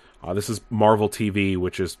 And this is Marvel TV,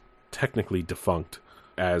 which is technically defunct,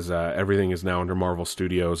 as everything is now under Marvel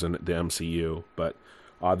Studios and the MCU. But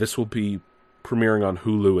this will be premiering on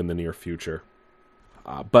Hulu in the near future.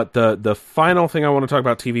 But the final thing I want to talk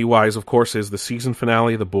about TV-wise, of course, is the season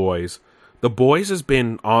finale, The Boys. The Boys has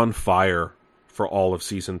been on fire for all of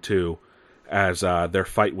Season 2, as their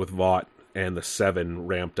fight with Vought and the Seven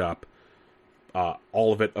ramped up.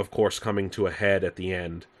 All of it, of course, coming to a head at the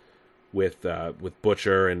end, with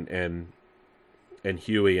Butcher and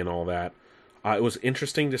Huey and all that. It was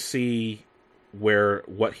interesting to see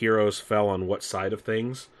what heroes fell on what side of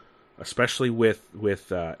things, especially with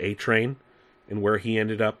A-Train and where he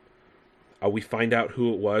ended up. We find out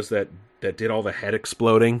who it was that did all the head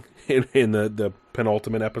exploding in the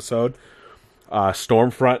penultimate episode.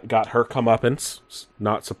 Stormfront got her comeuppance,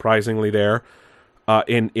 not surprisingly there,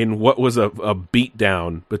 in what was a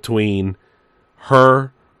beatdown between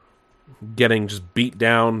her getting just beat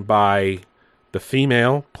down by the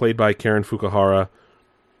female, played by Karen Fukuhara,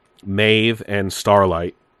 Maeve, and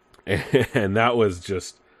Starlight. And that was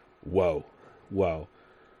just, whoa.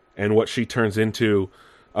 And what she turns into,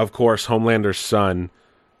 of course, Homelander's son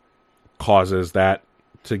causes that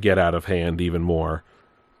to get out of hand even more.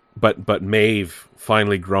 But Maeve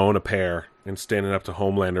finally grown a pair and standing up to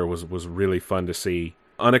Homelander was really fun to see.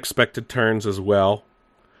 Unexpected turns as well.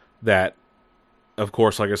 That, of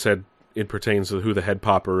course, like I said, it pertains to who the head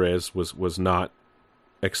popper is, was not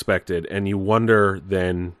expected. And you wonder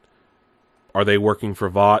then, are they working for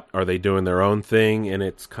Vought? Are they doing their own thing? And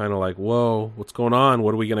it's kind of like, whoa, what's going on?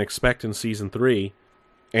 What are we going to expect in Season 3?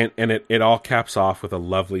 And it all caps off with a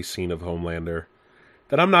lovely scene of Homelander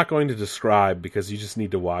that I'm not going to describe because you just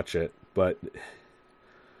need to watch it. But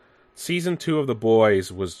Season 2 of The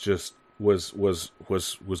Boys was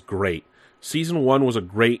great. Season 1 was a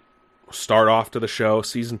great start off to the show.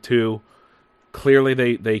 Season 2, clearly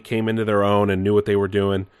they came into their own and knew what they were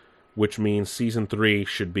doing, which means Season 3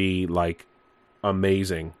 should be like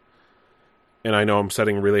amazing. And I know I'm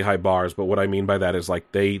setting really high bars, but what I mean by that is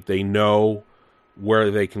like they know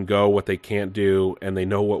where they can go, what they can't do, and they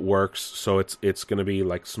know what works, so it's going to be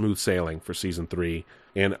like smooth sailing for Season 3.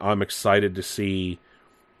 And I'm excited to see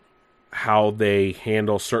how they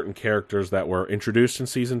handle certain characters that were introduced in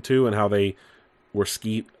Season 2 and how they were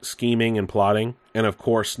scheming and plotting. And of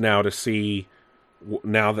course now to see,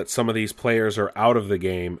 now that some of these players are out of the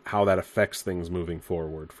game, how that affects things moving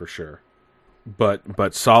forward for sure.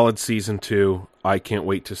 But solid season 2. I can't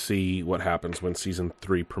wait to see what happens when season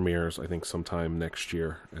 3 premieres. I think sometime next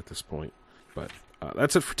year at this point. But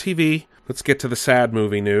that's it for TV. Let's get to the sad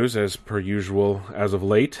movie news, as per usual as of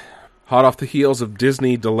late. Hot off the heels of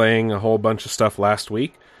Disney delaying a whole bunch of stuff last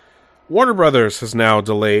week, Warner Brothers has now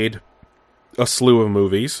delayed a slew of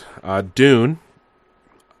movies. Dune,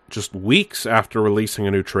 just weeks after releasing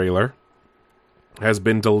a new trailer, has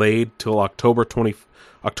been delayed till October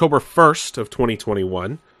 1st of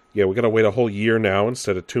 2021. Yeah, we got to wait a whole year now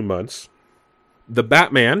instead of 2 months. The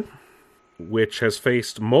Batman, which has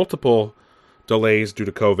faced multiple delays due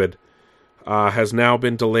to COVID, has now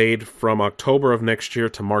been delayed from October of next year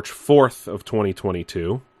to March 4th of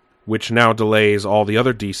 2022, which now delays all the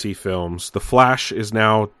other DC films. The Flash is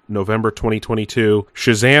now November 2022.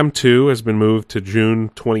 Shazam 2 has been moved to June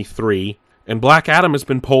 23. And Black Adam has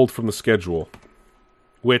been pulled from the schedule,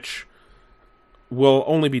 which will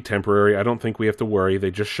only be temporary. I don't think we have to worry.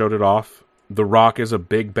 They just showed it off. The Rock is a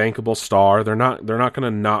big bankable star. They're not going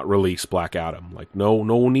to not release Black Adam. Like no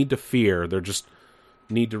need to fear. They're just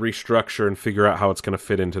need to restructure and figure out how it's going to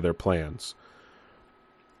fit into their plans.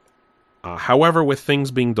 However, with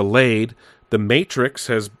things being delayed, The Matrix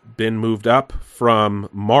has been moved up from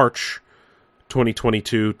March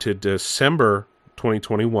 2022 to December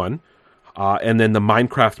 2021. And then the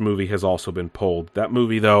Minecraft movie has also been pulled. That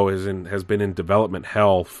movie, though, has been in development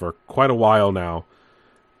hell for quite a while now,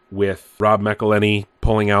 with Rob McElhenney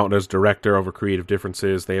pulling out as director over creative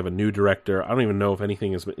differences. They have a new director. I don't even know if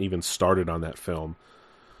anything has even started on that film.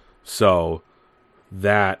 So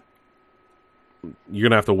that you're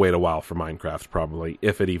going to have to wait a while for Minecraft, probably,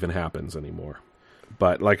 if it even happens anymore.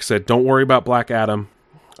 But like I said, don't worry about Black Adam.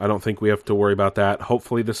 I don't think we have to worry about that.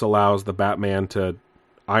 Hopefully this allows the Batman to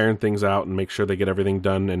iron things out and make sure they get everything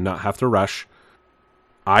done and not have to rush.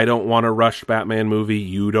 I don't want a rushed Batman movie.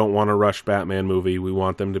 You don't want a rushed Batman movie. We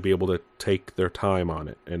want them to be able to take their time on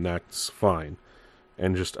it, and that's fine.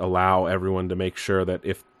 And just allow everyone to make sure that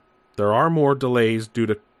if there are more delays due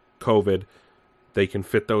to COVID, they can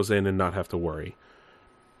fit those in and not have to worry.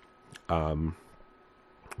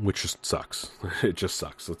 Which just sucks. It just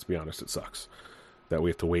sucks. Let's be honest, it sucks that we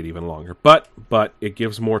have to wait even longer. But it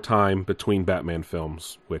gives more time between Batman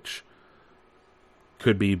films, which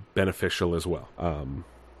could be beneficial as well.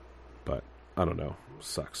 But I don't know.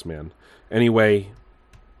 Sucks, man. Anyway,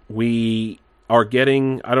 we are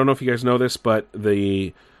getting, I don't know if you guys know this, but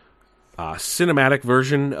the cinematic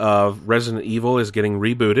version of Resident Evil is getting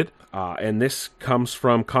rebooted. And this comes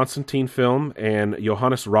from Constantine Film and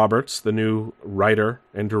Johannes Roberts, the new writer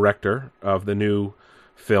and director of the new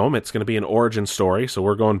film. It's going to be an origin story, so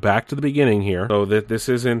we're going back to the beginning here. So that this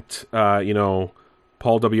isn't,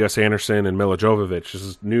 Paul W.S. Anderson and Mila Jovovich. This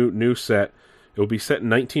is new set. It will be set in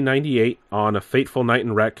 1998 on a fateful night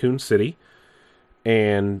in Raccoon City,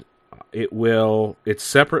 and it's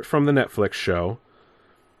separate from the Netflix show.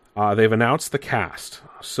 They've announced the cast.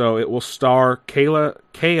 So it will star Kea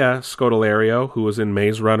Scodelario, who was in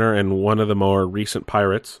Maze Runner and one of the more recent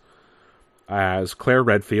Pirates, as Claire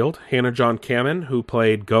Redfield. Hannah John Kamen, who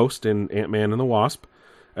played Ghost in Ant-Man and the Wasp,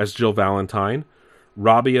 as Jill Valentine.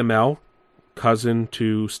 Robbie Amell, cousin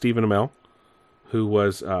to Stephen Amell, who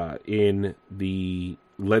was in the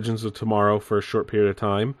Legends of Tomorrow for a short period of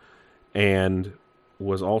time, and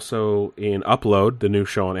was also in Upload, the new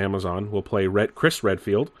show on Amazon, will play Chris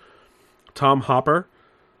Redfield. Tom Hopper,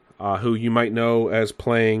 who you might know as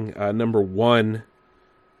playing number 1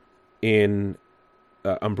 in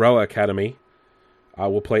Umbrella Academy,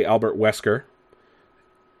 will play Albert Wesker.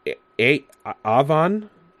 Avon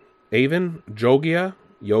Yogia,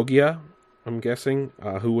 I'm guessing,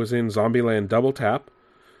 who was in Zombieland Double Tap,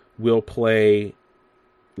 will play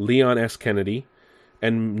Leon S. Kennedy.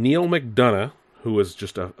 And Neil McDonough, who was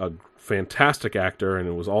just a fantastic actor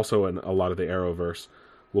and was also in a lot of the Arrowverse,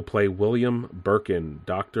 will play William Birkin,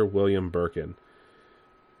 Dr. William Birkin.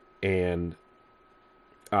 And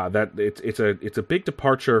that it's a big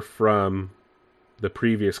departure from the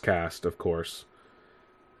previous cast, of course.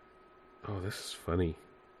 Oh, this is funny.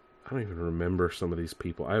 I don't even remember some of these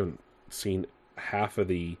people. I haven't seen half of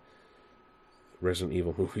the Resident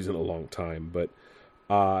Evil movies in a long time, but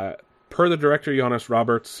per the director, Johannes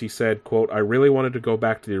Roberts, he said, quote, "I really wanted to go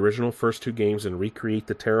back to the original first 2 games and recreate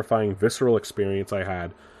the terrifying, visceral experience I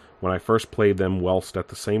had when I first played them, whilst at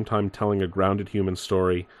the same time telling a grounded human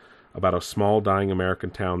story about a small, dying American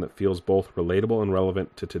town that feels both relatable and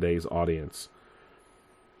relevant to today's audience."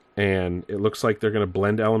 And it looks like they're going to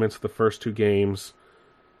blend elements of the first 2 games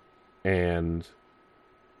and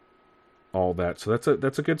all that. So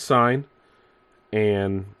that's a good sign.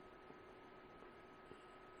 And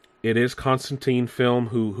It is Constantine Film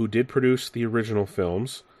who did produce the original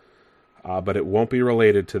films, but it won't be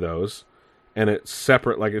related to those. And it's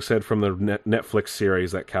separate, like I said, from the Netflix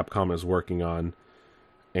series that Capcom is working on.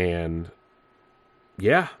 And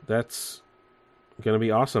yeah, that's going to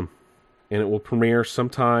be awesome. And it will premiere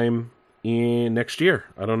sometime in next year.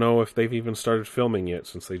 I don't know if they've even started filming yet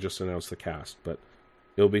since they just announced the cast, but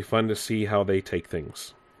it'll be fun to see how they take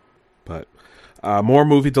things. But more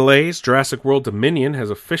movie delays. Jurassic World Dominion has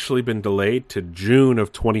officially been delayed to June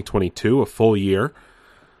of 2022, a full year.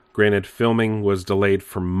 Granted, filming was delayed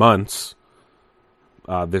for months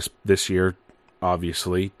this year,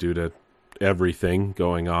 obviously, due to everything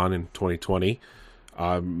going on in 2020.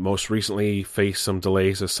 Most recently faced some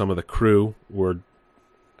delays as some of the crew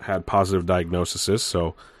had positive diagnoses.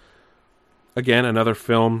 So, again, another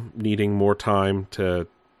film needing more time to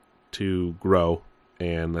grow,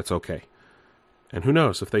 and that's okay. And who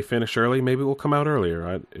knows, if they finish early, maybe it will come out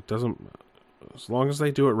earlier. It doesn't, as long as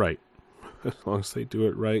they do it right. As long as they do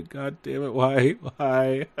it right. God damn it, why?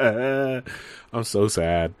 I'm so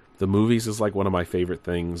sad. The movies is like one of my favorite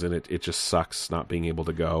things, and it just sucks not being able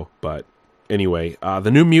to go. But anyway, The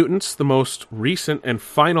New Mutants, the most recent and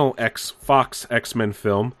final Fox X-Men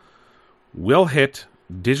film, will hit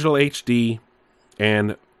digital HD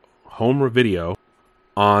and home video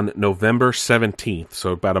on November 17th.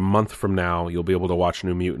 So about a month from now, you'll be able to watch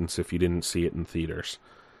New Mutants if you didn't see it in theaters.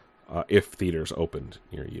 If theaters opened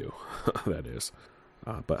near you, that is.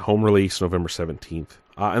 But home release November 17th.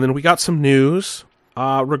 And then we got some news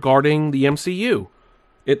regarding the MCU.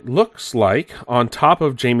 It looks like, on top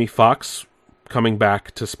of Jamie Foxx coming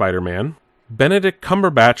back to Spider-Man, Benedict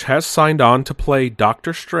Cumberbatch has signed on to play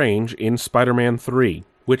Doctor Strange in Spider-Man 3,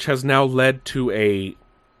 which has now led to a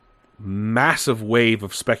massive wave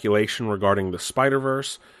of speculation regarding the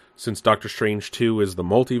Spider-Verse, since Doctor Strange 2 is the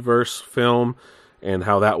multiverse film, and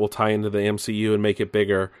how that will tie into the MCU and make it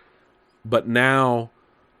bigger. But now,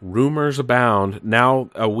 rumors abound.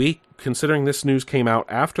 Now, a week, considering this news came out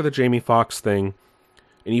after the Jamie Foxx thing,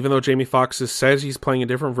 and even though Jamie Foxx says he's playing a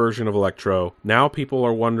different version of Electro, now people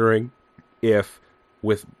are wondering if,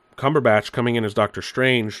 with Cumberbatch coming in as Doctor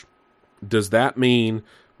Strange, does that mean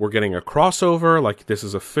we're getting a crossover? Like, this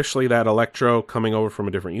is officially that Electro coming over from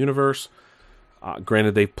a different universe?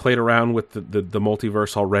 Granted, they've played around with the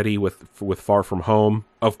multiverse already with Far From Home.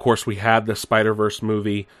 Of course, we had the Spider-Verse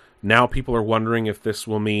movie. Now people are wondering if this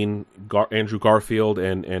will mean Andrew Garfield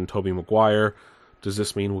and Tobey Maguire. Does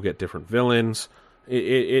this mean we'll get different villains?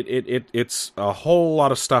 It's a whole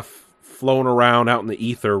lot of stuff flowing around out in the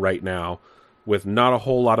ether right now with not a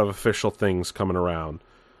whole lot of official things coming around.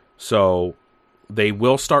 So they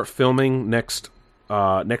will start filming next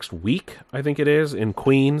week, I think it is, in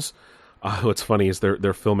Queens. What's funny is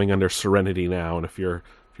they're filming under Serenity now, and if you're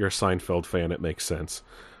a Seinfeld fan, it makes sense.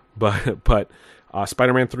 But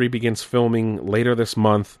Spider-Man 3 begins filming later this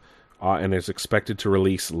month and is expected to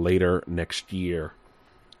release later next year.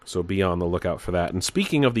 So be on the lookout for that. And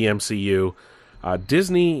speaking of the MCU,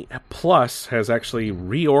 Disney Plus has actually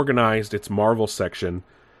reorganized its Marvel section.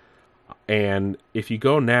 And if you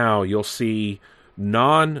go now, you'll see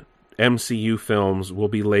non-MCU films will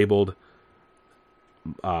be labeled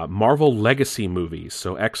Marvel Legacy movies.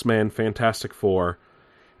 So X-Men, Fantastic Four.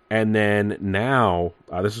 And then now,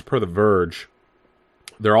 this is per The Verge,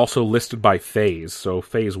 they're also listed by phase. So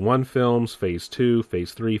Phase 1 films, Phase 2,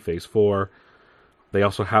 Phase 3, Phase 4. They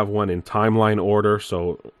also have one in timeline order,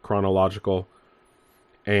 so chronological.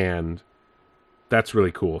 And that's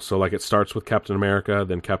really cool. So like it starts with Captain America,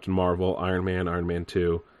 then Captain Marvel, Iron Man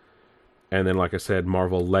 2. And then, like I said,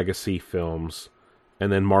 Marvel Legacy films.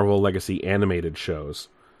 And then Marvel Legacy animated shows.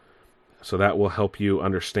 So that will help you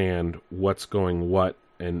understand what's going what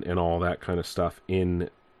and all that kind of stuff in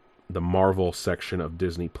the Marvel section of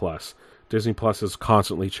Disney Plus. Disney Plus is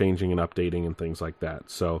constantly changing and updating and things like that.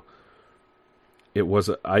 So it was,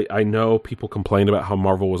 I know people complained about how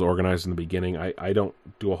Marvel was organized in the beginning. I don't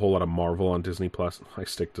do a whole lot of Marvel on Disney Plus. I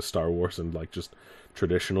stick to Star Wars and like just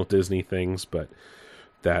traditional Disney things, but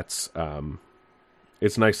that's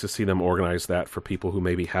it's nice to see them organize that for people who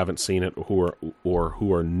maybe haven't seen it or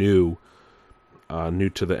who are new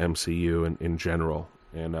to the MCU in general.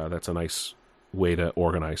 And that's a nice way to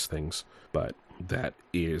organize things. But that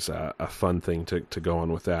is a fun thing to go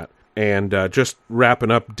on with that. And just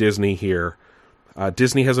wrapping up Disney here.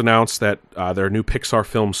 Disney has announced that their new Pixar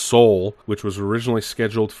film Soul, which was originally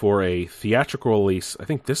scheduled for a theatrical release, I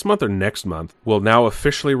think this month or next month, will now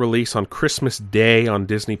officially release on Christmas Day on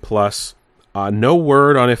Disney+. No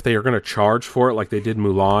word on if they are going to charge for it like they did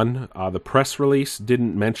Mulan. The press release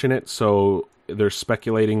didn't mention it, so they're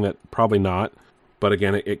speculating that probably not. But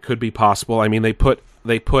again, it could be possible. I mean, they put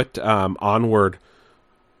they put Onward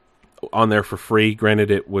on there for free. Granted,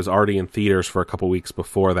 it was already in theaters for a couple weeks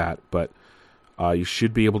before that, but you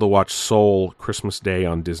should be able to watch Soul Christmas Day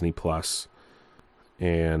on Disney Plus.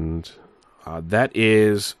 And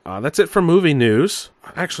that's it for movie news.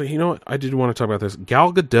 Actually, you know what? I did want to talk about this.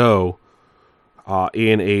 Gal Gadot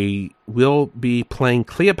will be playing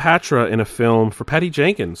Cleopatra in a film for Patty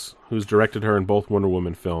Jenkins, who's directed her in both Wonder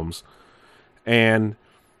Woman films. And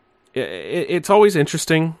it's always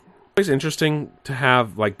interesting. Always interesting to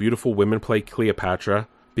have like beautiful women play Cleopatra,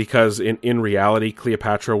 because in reality,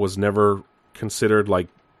 Cleopatra was never considered like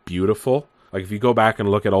beautiful. Like if you go back and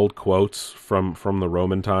look at old quotes from the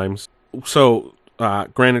Roman times. So,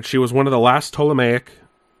 granted, she was one of the last Ptolemaic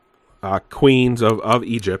queens of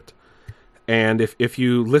Egypt. And if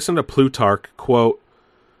you listen to Plutarch, quote,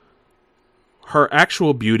 her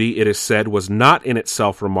actual beauty, it is said, was not in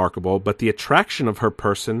itself remarkable, but the attraction of her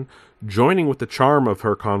person, joining with the charm of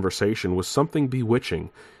her conversation, was something bewitching.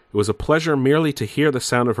 It was a pleasure merely to hear the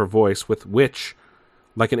sound of her voice, with which,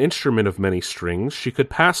 like an instrument of many strings, she could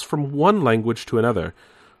pass from one language to another,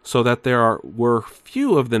 so that were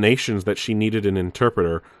few of the nations that she needed an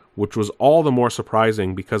interpreter, which was all the more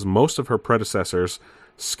surprising because most of her predecessors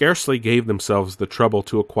scarcely gave themselves the trouble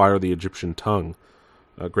to acquire the Egyptian tongue.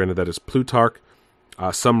 Granted, that is Plutarch.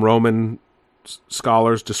 Some Roman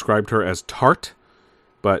scholars described her as tart,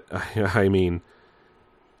 but, I mean,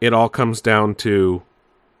 it all comes down to...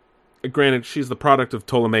 Granted, she's the product of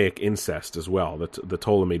Ptolemaic incest as well, the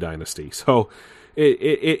Ptolemy dynasty. So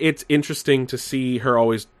it's interesting to see her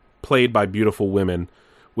always played by beautiful women,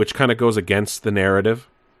 which kind of goes against the narrative.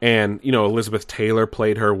 And, you know, Elizabeth Taylor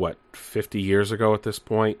played her, 50 years ago at this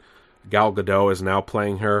point? Gal Gadot is now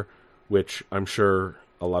playing her, which I'm sure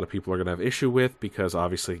a lot of people are going to have issue with, because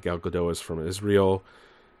obviously Gal Gadot is from Israel,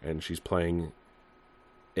 and she's playing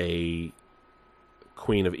a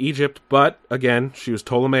queen of Egypt. But, again, she was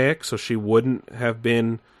Ptolemaic, so she wouldn't have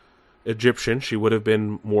been Egyptian. She would have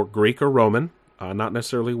been more Greek or Roman. Not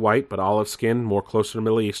necessarily white, but olive skin, more closer to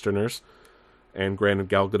Middle Easterners. And granted,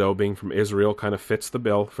 Gal Gadot being from Israel kind of fits the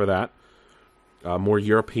bill for that. More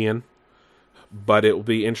European. But it will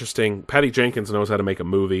be interesting. Patty Jenkins knows how to make a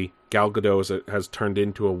movie. Gal Gadot has turned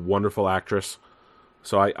into a wonderful actress.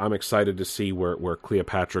 So I'm excited to see where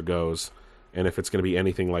Cleopatra goes. And if it's going to be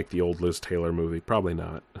anything like the old Liz Taylor movie. Probably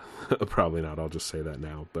not. Probably not. I'll just say that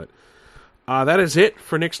now. But that is it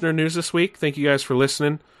for Nick's Nerd News this week. Thank you guys for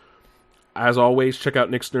listening. As always, check out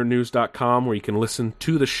nicksnerdnews.com, where you can listen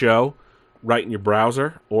to the show right in your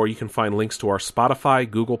browser, or you can find links to our Spotify,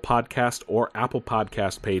 Google Podcast, or Apple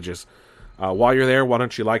Podcast pages. While you're there, why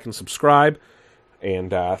don't you like and subscribe,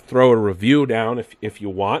 and throw a review down if you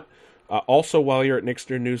want. Also, while you're at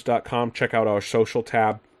nicksnerdnews.com, check out our social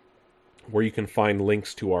tab, where you can find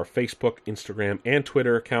links to our Facebook, Instagram, and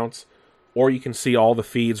Twitter accounts, or you can see all the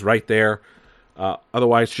feeds right there.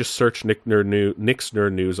 Otherwise, just search Nick's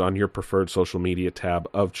Nerd News on your preferred social media tab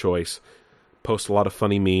of choice. Post a lot of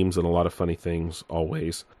funny memes and a lot of funny things,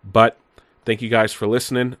 always. But thank you guys for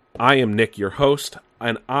listening. I am Nick, your host,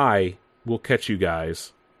 and I will catch you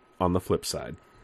guys on the flip side.